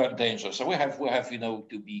that's very dangerous. So we have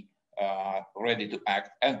to be ready to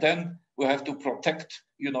act, and then we have to protect,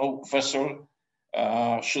 vessel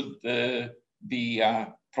should be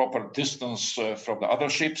proper distance from the other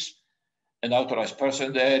ships, an authorized person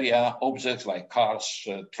in the area, objects like cars,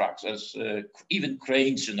 trucks, even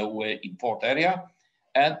cranes, in port area,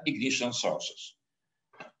 and ignition sources.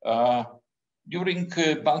 During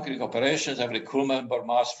bunkering operations, every crew member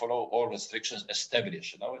must follow all restrictions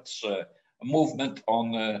established. It's movement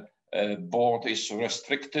on board is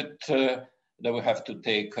restricted. Then we have to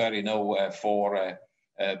take care, for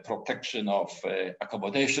protection of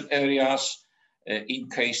accommodation areas. In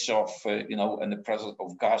case of, in the presence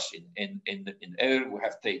of gas in air, we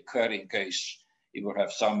have to take care in case if we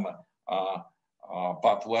have some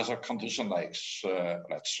bad weather condition, like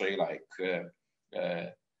let's say like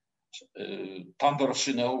thunders,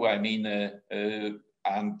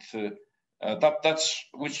 and that's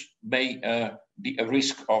which may be a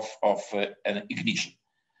risk of an ignition.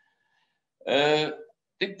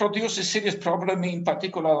 It produces serious problem, in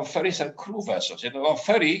particular on ferries and crew vessels. On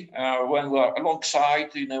ferry, when we are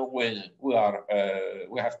alongside, we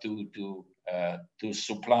have to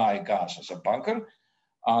supply gas as a bunker.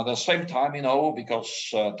 At the same time, because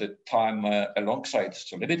the time alongside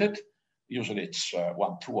is limited, usually it's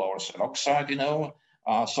 1-2 hours alongside,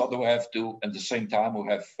 so we have to, at the same time, we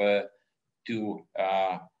have to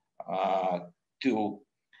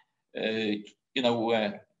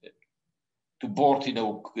board,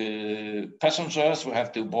 passengers. We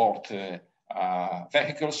have to board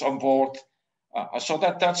vehicles on board. So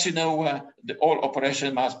that's, the all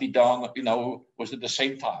operation must be done, within the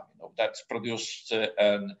same time. That's produced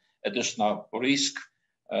an additional risk,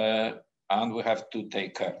 and we have to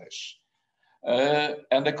take care of this.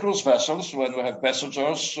 And the cruise vessels, when we have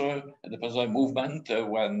passengers, the passenger movement,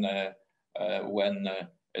 when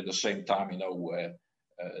at the same time,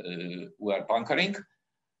 we are bunkering.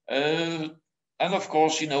 And of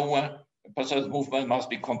course, passenger movement must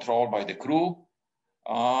be controlled by the crew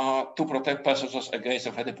to protect passengers against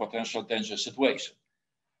any potential dangerous situation.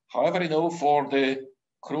 However, for the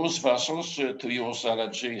cruise vessels, to use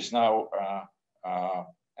LNG is now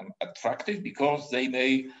attractive because they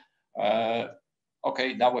may.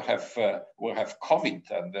 Okay, now we have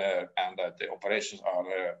COVID and the operations are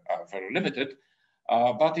very limited.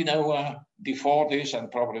 But before this,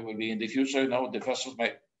 and probably will be in the future, the vessels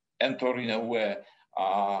may enter,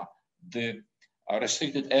 the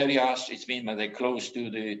restricted areas. It means when they close to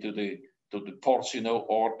the ports,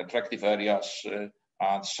 or attractive areas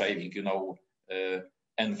and saving, you know,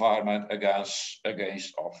 environment against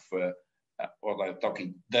of what I'm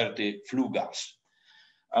talking, dirty flue gas.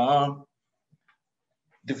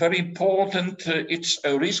 The very important, it's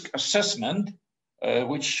a risk assessment,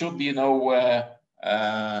 which should be, you know,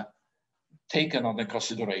 taken under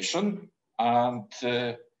consideration and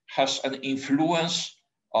has an influence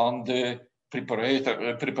on the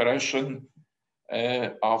preparation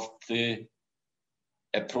of the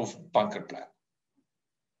approved bunker plan.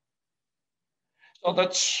 So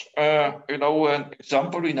that's, you know, an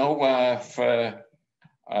example, you know, of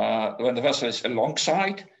when the vessel is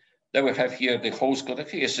alongside, then we have here the hose cutter.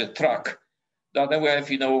 Here's a truck. Then we have,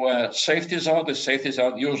 you know, safety zone. The safety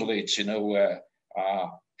zone, usually it's, you know,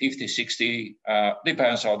 50, 60,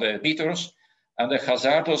 depends on the meters. And the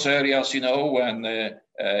hazardous areas, you know, when,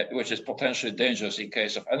 which is potentially dangerous in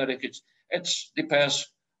case of any leakage. It depends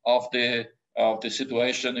of the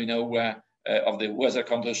situation, you know, of the weather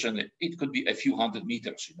condition. It could be a few hundred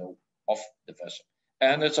meters, you know, of the vessel.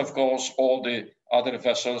 And it's, of course, all the other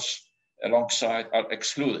vessels alongside are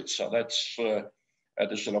excluded. So that's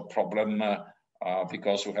additional problem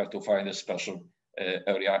because we have to find a special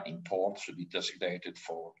area in port to be designated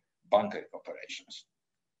for bunkering operations.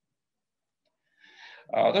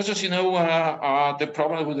 This is, you know, the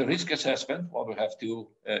problem with the risk assessment, what we have to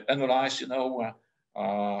analyze, you know.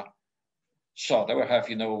 So then we have,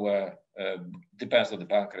 you know, depends on the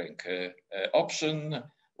bunkering option.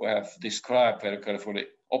 We have described very carefully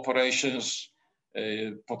operations,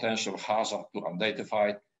 potential hazard to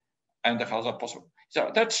identify, and the hazard possible.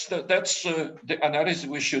 So that's the analysis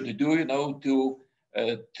we should do, you know, to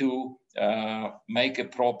make a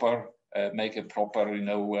proper, you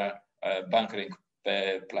know, bunkering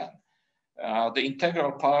plan. The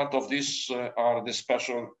integral part of this are the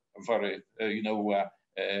special, very, you know,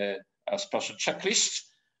 special checklists.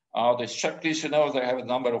 This checklist, you know, they have a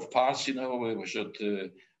number of parts. You know, we should,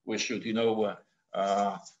 you know,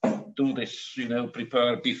 do this, you know,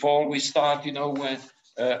 prepare before we start, you know,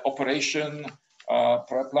 operation,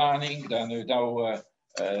 pre-planning. Then, you know,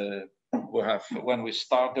 we have when we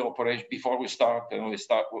start the operation, before we start, when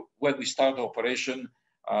we start the operation,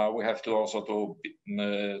 we have to also to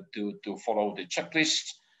follow the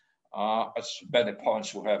checklist. As many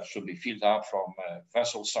points we have should be filled up from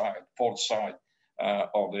vessel side, port side,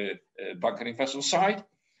 or the bunkering vessel side.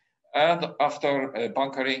 And after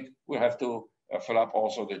bunkering, we have to fill up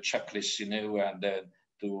also the checklist, you know, and then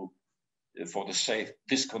for the safe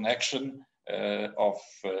disconnection of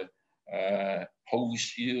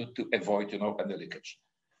hose here to avoid, you know, any leakage.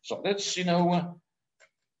 So that's, you know,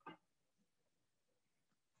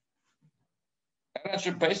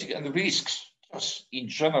 energy basic and risks. Just in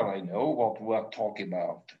general, I know what we are talking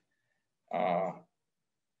about.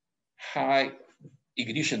 High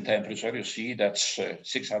ignition temperature, you see that's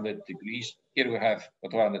 600 degrees. Here we have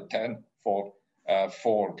 210 for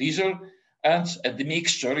diesel, and the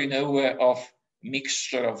mixture, you know, of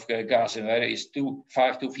mixture of gas and air is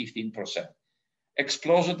 5 to 15%.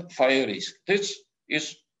 Explosion fire risk. This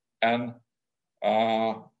is an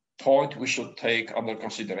point we should take under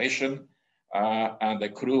consideration, and the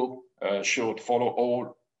crew should follow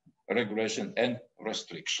all regulations and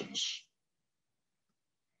restrictions.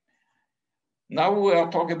 Now we are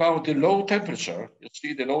talking about the low temperature. You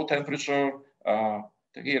see the low temperature,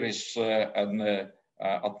 here is an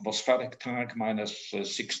atmospheric tank minus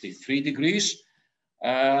 63 degrees.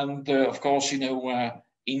 And of course, you know,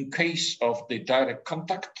 in case of the direct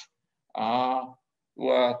contact,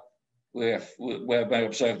 where we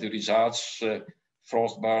observe the results,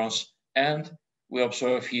 frost burns, and we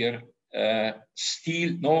observe here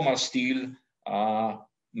steel, normal steel will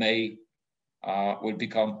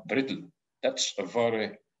become brittle. That's a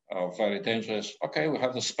very dangerous. Okay, we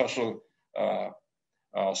have the special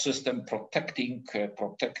system protecting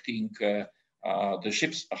the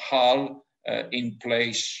ship's hull in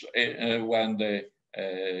place when the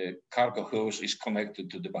cargo hose is connected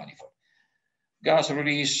to the manifold. Gas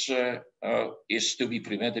release is to be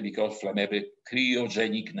prevented because flammable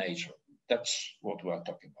cryogenic nature. That's what we are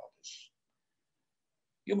talking about. This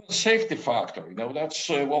human safety factor. You know, that's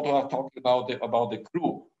what we are talking about the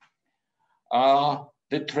crew.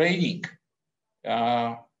 The training,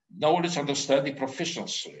 knowledge, understanding,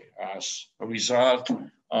 proficiency as a result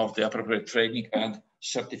of the appropriate training and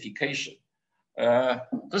certification.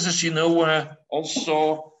 This is, you know,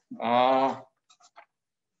 also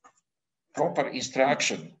proper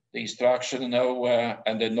instruction. The instruction, you know,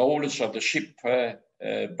 and the knowledge of the ship,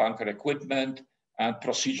 bunker equipment, and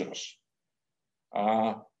procedures.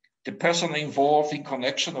 The personnel involved in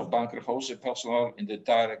connection of bunker hose and personnel in the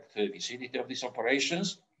direct vicinity of these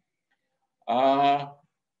operations.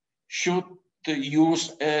 should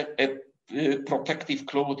use a protective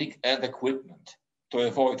clothing and equipment to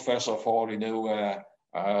avoid, first of all,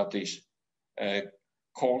 these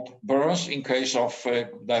cold burns in case of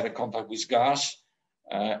direct contact with gas.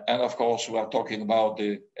 And of course, we are talking about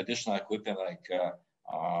the additional equipment like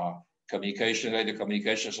communication, radio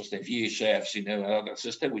communication system, VHFs, another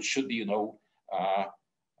system, which should be,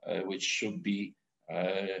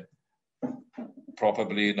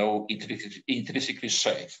 probably, intrinsically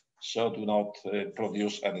safe, so do not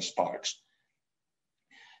produce any sparks.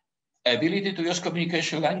 Ability to use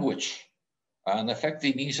communication language and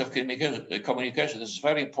effective means of communication is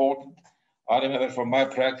very important. I remember from my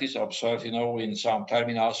practice, I observed, in some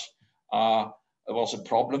terminals, there was a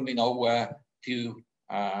problem, to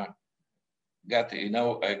get,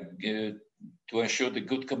 to ensure the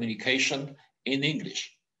good communication in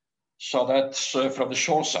English. So that's from the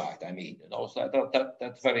shore side. I mean,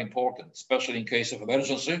 that's very important, especially in case of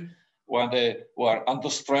emergency, when they were under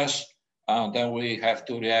stress, and then we have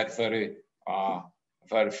to react very,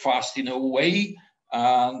 very fast in a way.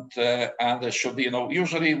 And there should be,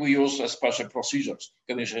 usually we use special procedures,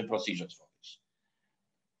 communication procedures for this.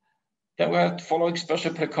 Then we're following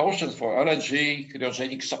special precautions for LNG,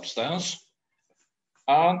 cryogenic substance.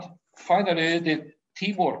 And finally, the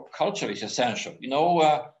teamwork culture is essential.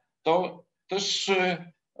 Though this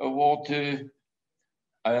what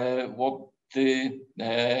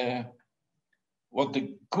the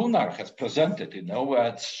Gunnar has presented,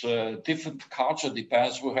 it's different culture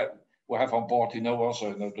depends. We have on board,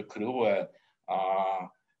 also the crew,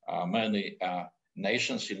 many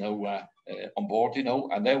nations, on board,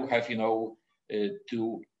 and they will have,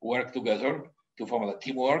 to work together to form a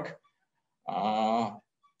teamwork.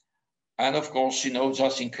 And of course,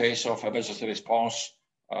 just in case of emergency response,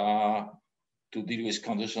 to deal with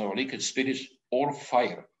conditions of liquid, spillage, or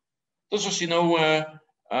fire. This is,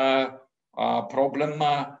 a problem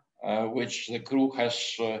which the crew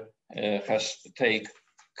has to take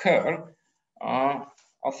care. I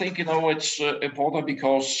think, it's important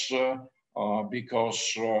because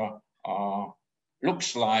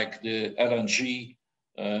looks like the LNG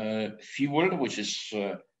fuel, which is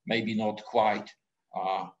maybe not quite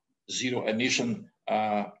zero emission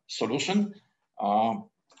solution.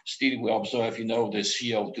 Still, we observe, the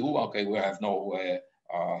CO2. Okay, we have no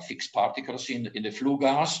fixed particles in the flue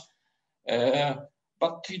gas,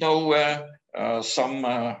 but some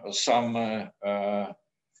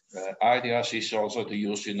ideas is also to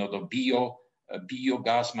use, the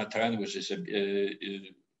biogas methane, which is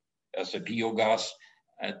as a biogas,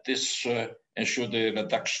 and this ensure the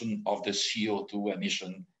reduction of the CO2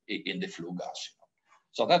 emission in the flue gas.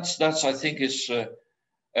 So that's I think is.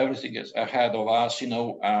 Everything is ahead of us,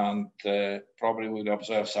 and probably we'll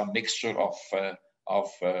observe some mixture of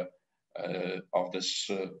these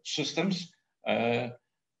systems.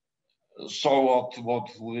 So what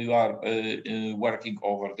we are working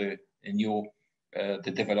over the new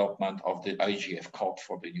the development of the IGF code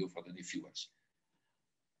for the new fuels.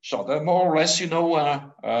 So the more or less,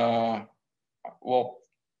 what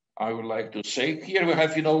I would like to say here. We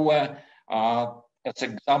have, as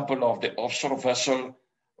an example of the offshore vessel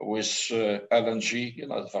with LNG,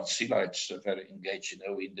 Wärtsilä, it's very engaged,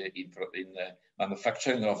 in the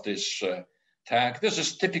manufacturing of this tank. This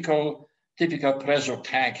is typical pressure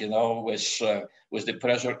tank, with the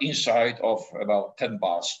pressure inside of about 10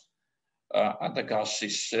 bars, and the gas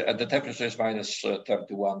is and the temperature is minus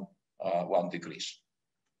 31 degrees.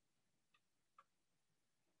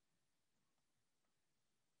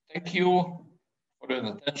 Thank you for your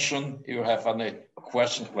attention. If you have any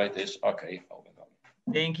questions like this, okay.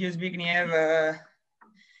 Thank you, Zbigniew.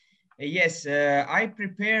 Yes, I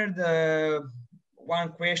prepared one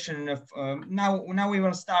question. Now we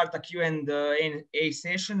will start a Q&A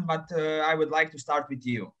session, but I would like to start with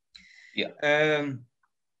you. Yeah.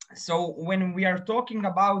 So when we are talking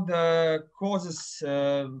about the causes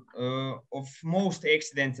of most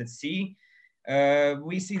accidents at sea,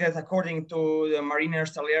 we see that according to the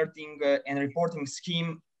Mariners Alerting and Reporting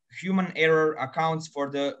Scheme, human error accounts for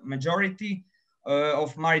the majority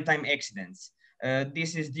of maritime accidents.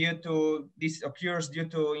 This occurs due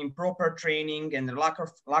to improper training and lack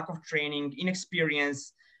of training,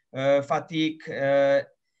 inexperience, fatigue,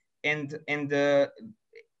 and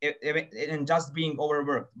just being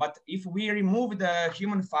overworked. But if we remove the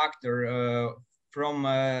human factor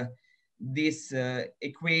from this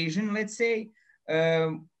equation, let's say,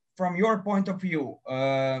 from your point of view,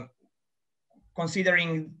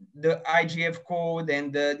 considering the IGF code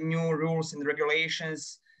and the new rules and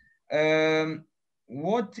regulations,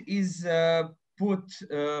 what is put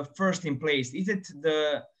first in place? Is it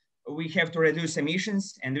the we have to reduce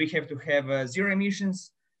emissions and we have to have zero emission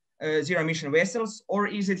vessels, or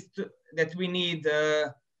is it that we need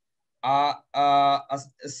a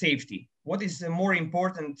safety? What is more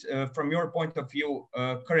important from your point of view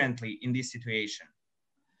currently in this situation?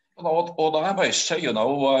 What I may say, you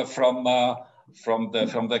know, from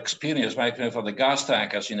the experience, from the gas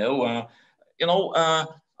tankers,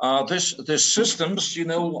 this systems,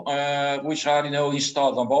 which are,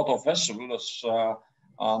 installed on board of vessels,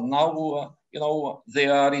 now, they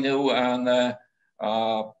are,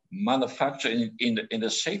 manufactured in a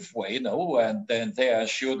safe way, and then they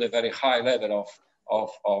ensure the very high level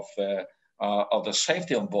of the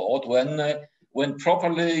safety on board when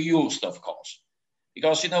properly used, of course.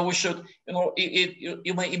 Because we should,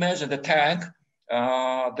 you may imagine the tank.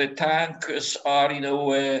 The tanks are,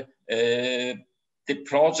 the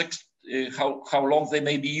projects, how long they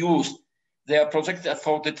may be used. They are projected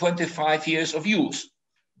for the 25 years of use,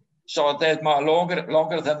 so they're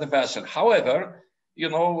longer than the vessel. However,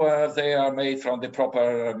 they are made from the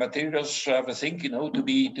proper materials, everything, to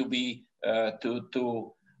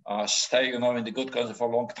stay, in the good condition for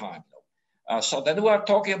a long time. So then we are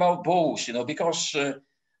talking about both, because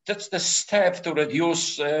that's the step to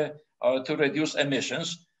reduce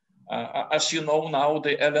emissions. As you know now,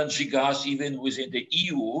 the LNG gas, even within the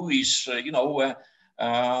EU, is the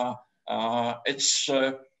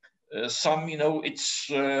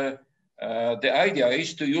idea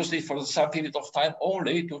is to use it for some period of time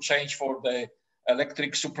only to change for the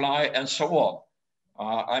electric supply and so on.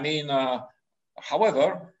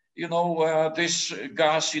 However, this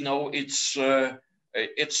gas, it's a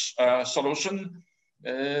solution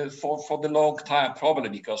for the long time, probably,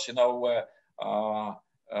 because the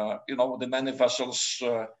many vessels,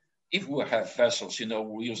 if we have vessels,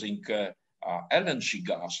 using LNG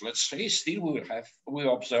gas, let's say, still we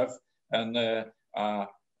observe and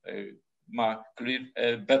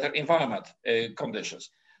better environment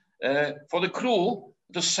conditions. For the crew,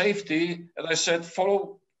 the safety, as I said,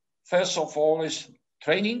 first of all is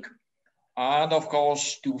training, and of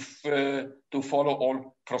course to follow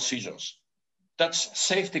all procedures. That's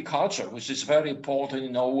safety culture, which is very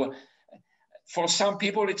important. For some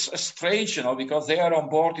people it's strange, because they are on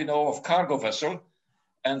board, of cargo vessel,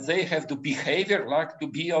 and they have the behavior like to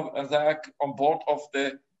be like on board of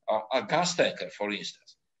a gas tanker, for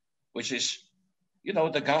instance, which is,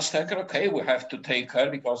 the gas tanker. Okay, we have to take care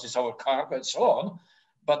because it's our cargo and so on.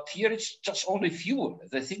 But here it's just only fuel.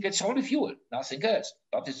 They think it's only fuel, nothing else.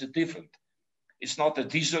 That is different. It's not a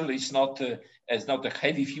diesel. It's not a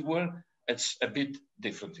heavy fuel. It's a bit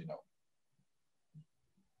different,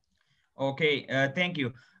 Okay, thank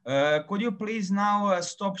you. Could you please now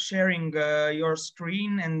stop sharing your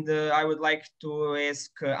screen? And I would like to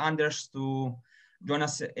ask Anders to join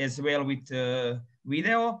us as well with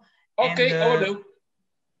video. Okay, I will do.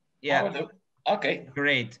 Yeah. I will do. Okay.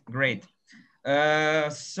 Great.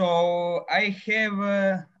 So I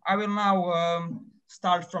will now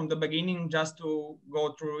start from the beginning, just to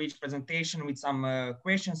go through each presentation with some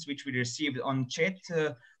questions which we received on chat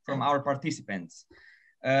from our participants.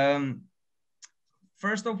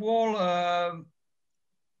 First of all,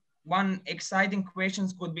 one exciting question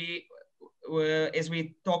could be, as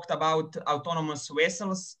we talked about autonomous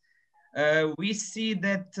vessels, we see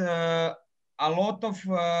that a lot of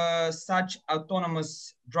such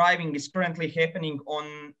autonomous driving is currently happening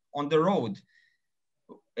on the road.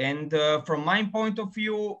 And from my point of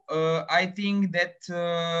view, I think that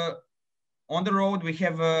on the road we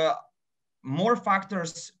have more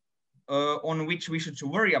factors on which we should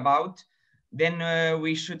worry about than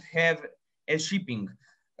we should have as shipping.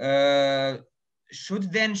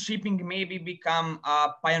 Should then shipping maybe become a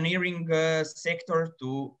pioneering sector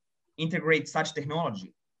to integrate such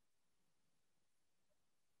technology?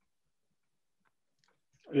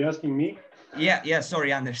 Are you asking me? Yeah,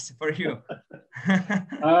 sorry, Anders, for you.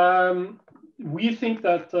 We think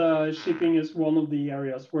that shipping is one of the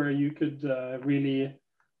areas where you could really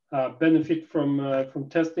benefit from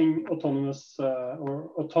testing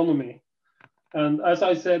autonomy. And as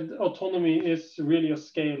I said, autonomy is really a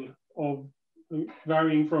scale of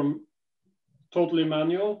varying from totally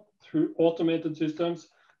manual through automated systems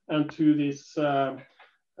and to this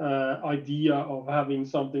idea of having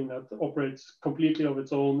something that operates completely of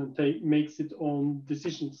its own and makes its own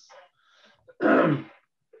decisions. I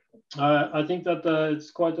think that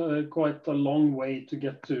it's quite a long way to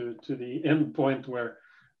get to the end point where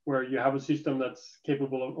you have a system that's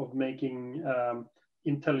capable of making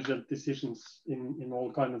intelligent decisions in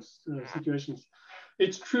all kinds of situations.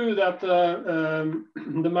 It's true that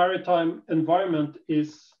the maritime environment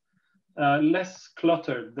is less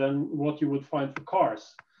cluttered than what you would find for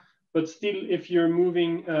cars. But still, if you're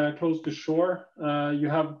moving close to shore, you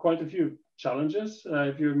have quite a few challenges.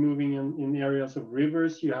 If you're moving in areas of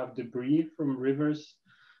rivers, you have debris from rivers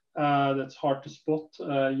that's hard to spot.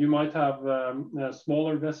 You might have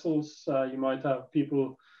smaller vessels. You might have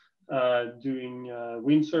people doing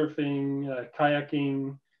windsurfing,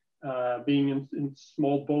 kayaking, being in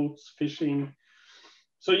small boats, fishing.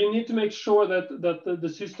 So you need to make sure that the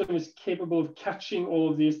system is capable of catching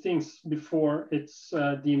all of these things before it's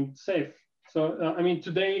deemed safe. So, I mean,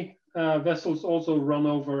 today, vessels also run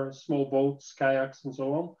over small boats, kayaks, and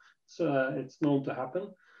so on. So it's known to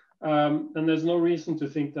happen. And there's no reason to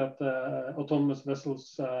think that autonomous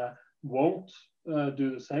vessels won't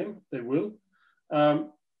do the same. They will.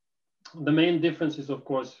 The main difference is, of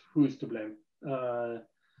course, who is to blame.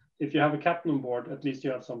 If you have a captain on board, at least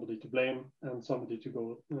you have somebody to blame and somebody to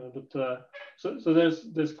go. So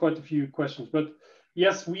there's quite a few questions. But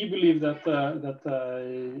yes, we believe that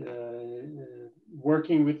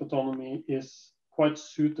working with autonomy is quite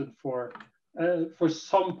suited for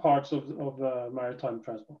some parts of maritime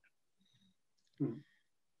transport.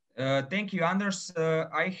 Thank you, Anders.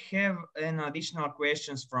 I have an additional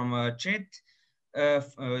questions from chat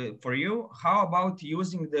for you. How about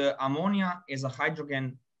using the ammonia as a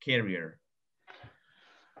hydrogen carrier?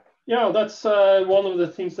 Yeah, that's one of the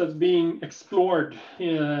things that's being explored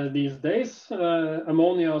these days.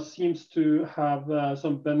 Ammonia seems to have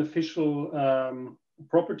some beneficial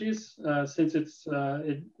properties since it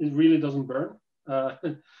really doesn't burn.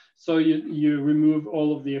 So you remove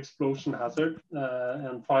all of the explosion hazard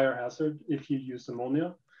and fire hazard if you use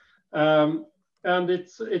ammonia. And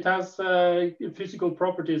it has physical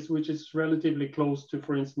properties which is relatively close to,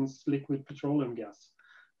 for instance, liquid petroleum gas.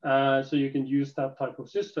 So you can use that type of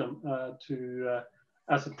system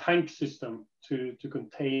as a tank system to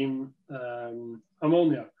contain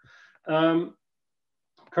ammonia.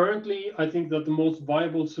 Currently, I think that the most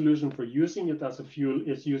viable solution for using it as a fuel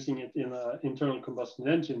is using it in an internal combustion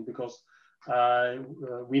engine, because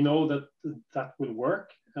we know that that will work.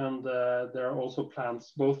 And there are also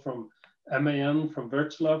plans both from MAN, from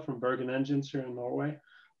Wärtsilä, from Bergen Engines here in Norway,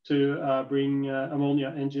 to bring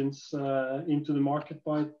ammonia engines into the market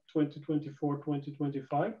by 2024,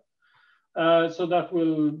 2025. So that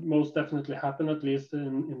will most definitely happen, at least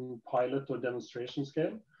in pilot or demonstration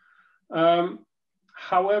scale.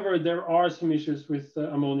 However, there are some issues with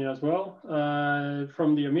ammonia as well.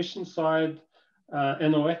 From the emission side,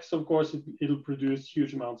 NOx, of course, it'll produce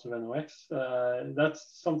huge amounts of NOx.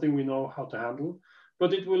 That's something we know how to handle.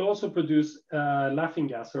 But it will also produce laughing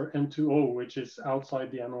gas, or N2O, which is outside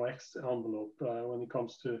the NOx envelope when it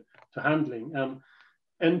comes to handling. And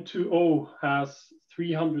N2O has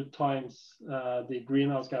 300 times the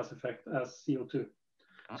greenhouse gas effect as CO2.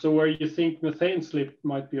 So where you think methane slip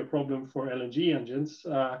might be a problem for LNG engines,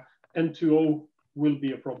 N2O will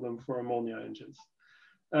be a problem for ammonia engines.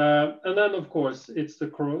 And then, of course, it's the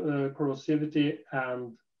corrosivity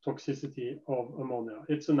and toxicity of ammonia.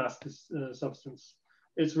 It's a nasty substance.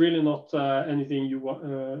 It's really not anything you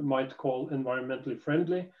might call environmentally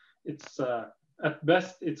friendly. It's at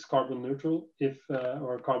best, it's carbon neutral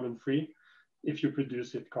or carbon free if you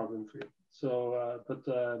produce it carbon free. So,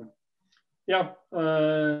 yeah,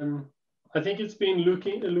 I think it's been looked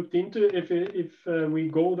into. If we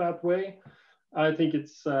go that way, I think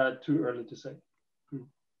it's too early to say.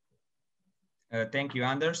 Thank you,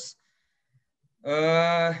 Anders.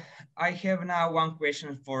 I have now one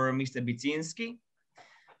question for Mr. Bicinski.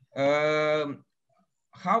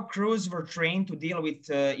 How crews were trained to deal with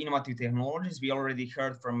innovative technologies? We already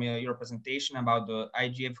heard from your presentation about the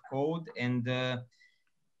IGF code, and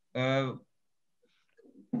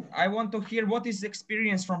I want to hear what is the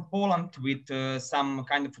experience from Poland with some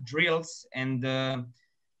kind of drills, and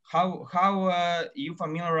how you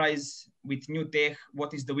familiarize with new tech,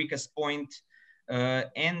 what is the weakest point?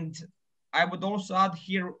 And I would also add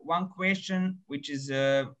here one question, which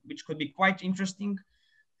could be quite interesting.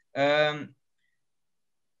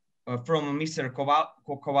 From Mr.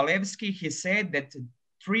 Kowalewski, he said that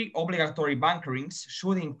 3 obligatory bunkerings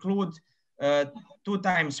should include 2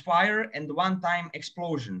 times fire and 1 time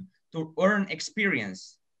explosion to earn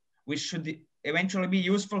experience, which should eventually be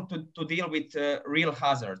useful to deal with real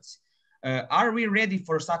hazards. Are we ready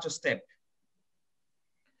for such a step?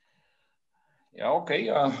 Yeah, okay.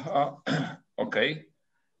 Okay.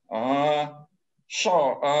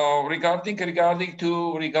 So regarding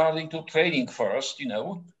to training first, you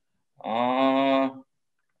know,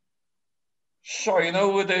 so, you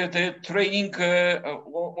know, the training,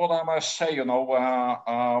 what I must say, you know,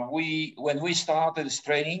 when we started this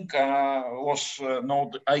training, was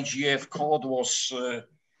not IGF code was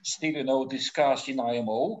still, you know, discussed in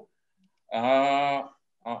IMO.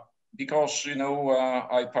 because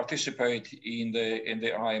I participate in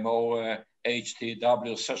the IMO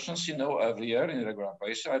HTW sessions, every year in regular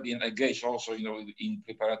basis. I've been engaged also, in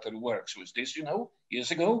preparatory works with this,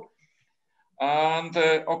 years ago. And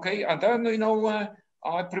okay, and then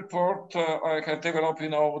I prepared, I have developed,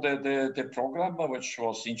 the program, which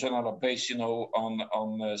was in general based,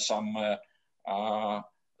 on some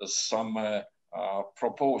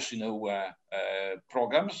proposed,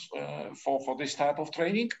 programs for this type of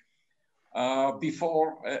training.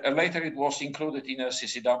 Later it was included in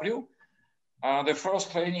SCCW. The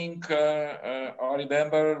first training I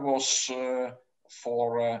remember was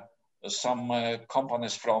for some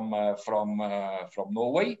companies from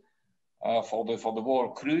Norway for the whole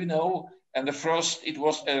crew, and the first it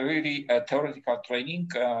was really a theoretical training.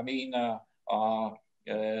 I mean, a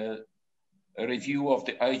review of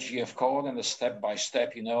the IGF code and a step by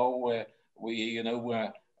step. We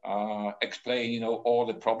explain all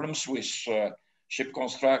the problems with ship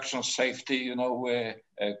construction, safety,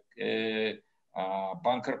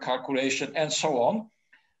 bunker calculation, and so on.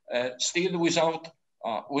 Still without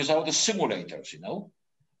the simulators, no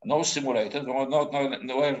simulators,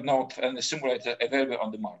 were not any simulator available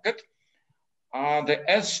on the market.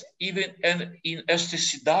 Even in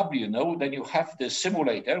STCW, then you have the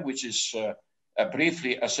simulator, which is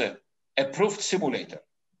briefly as a approved simulator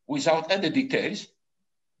without any details.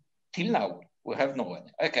 Till now, we have no one.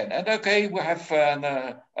 Okay, we have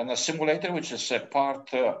a simulator, which is a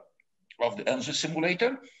part of the ENSO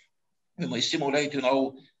simulator. We may simulate,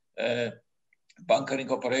 bunkering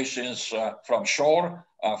operations from shore,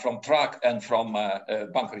 from truck, and from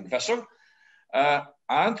bunkering vessel. But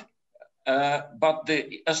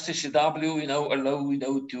the STCW, allow,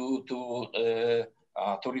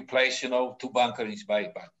 to replace, two bunkerings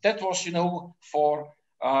by. That was, for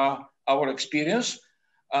our experience.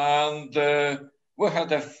 And we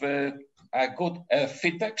had a good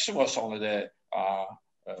feedback. It was only the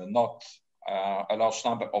not a large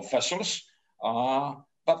number of vessels,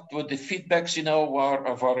 but with the feedbacks,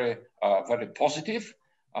 were very positive.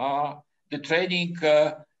 The training,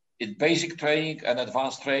 basic training and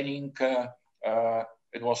advanced training,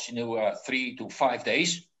 it was 3 to 5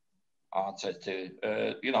 days. That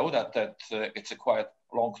it's a quite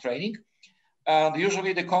long training, and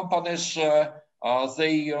usually the companies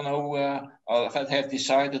they have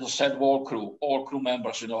decided to send all crew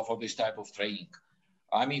members, for this type of training.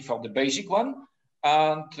 I mean, from the basic one,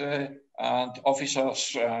 and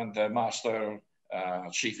officers and master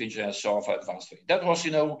chief engineers of advanced training. That was,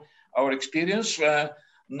 our experience.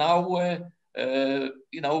 Now,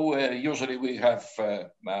 usually we have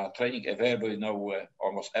training available,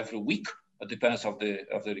 almost every week. It depends of the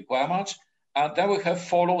requirements. And then we have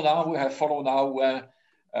followed now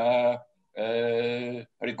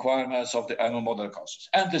requirements of the annual model courses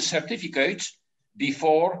and the certificates.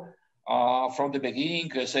 Before, from the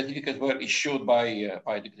beginning, certificates were issued by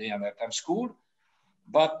the Maritime School,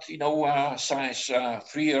 but since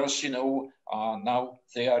 3 years, now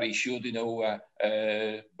they are issued,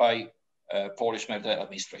 by Polish Maritime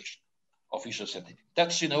Administration, official certificate.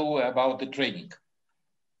 That's about the training,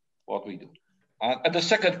 what we do. And the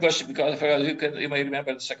second question, because you may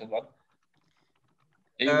remember the second one.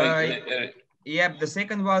 Yeah, the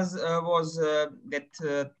second was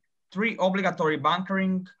that 3 obligatory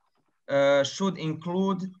bunkering should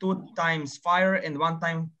include 2 times fire and 1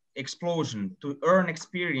 time explosion to earn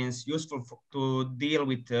experience useful to deal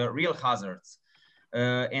with real hazards.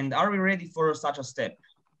 And are we ready for such a step?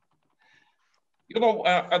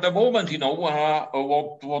 At the moment,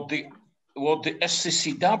 what the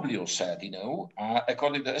SCCW said,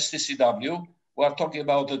 according to SCCW, we are talking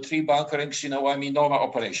about the 3 bunkerings, normal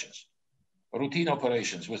operations, routine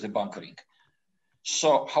operations with the bunkering.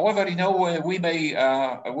 So, however, we may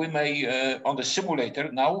on the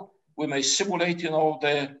simulator now, we may simulate,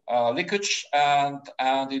 the leakage and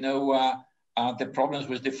the problems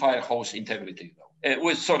with the fire hose integrity.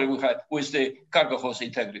 With the cargo hose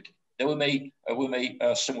integrity. Then we may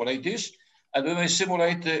simulate this, and we may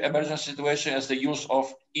simulate the emergency situation as the use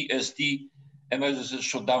of ESD, emergency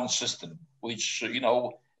shutdown system, which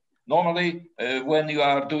normally when you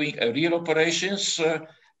are doing a real operations,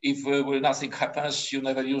 if nothing happens, you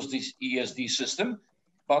never use this ESD system.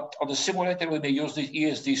 But on the simulator, we may use the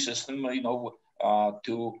ESD system,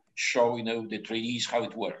 to show the trainees how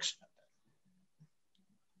it works.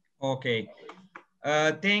 Okay.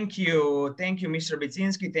 Thank you, Mr.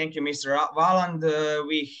 Bezinski. Thank you, Mr. Valand.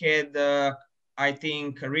 We had, I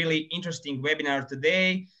think, a really interesting webinar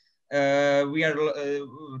today.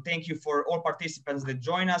 Thank you for all participants that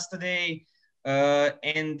joined us today.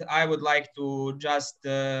 And I would like to just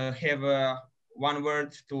have one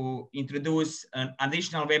word to introduce an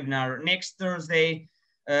additional webinar next Thursday.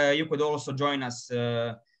 You could also join us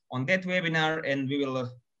on that webinar, and we will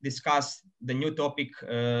discuss the new topic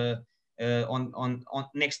on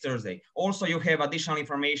next Thursday. Also, you have additional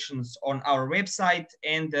information on our website,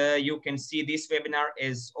 and you can see this webinar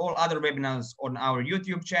as all other webinars on our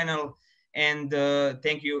YouTube channel. And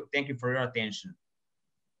thank you for your attention.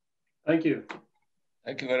 Thank you.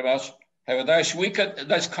 Thank you very much. Have a nice weekend,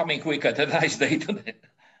 nice coming weekend, a nice day today.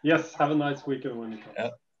 Yes, have a nice weekend when it comes. Yeah.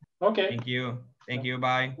 Okay. Thank you. Thank you.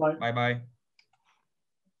 Bye. Bye. Bye. Bye.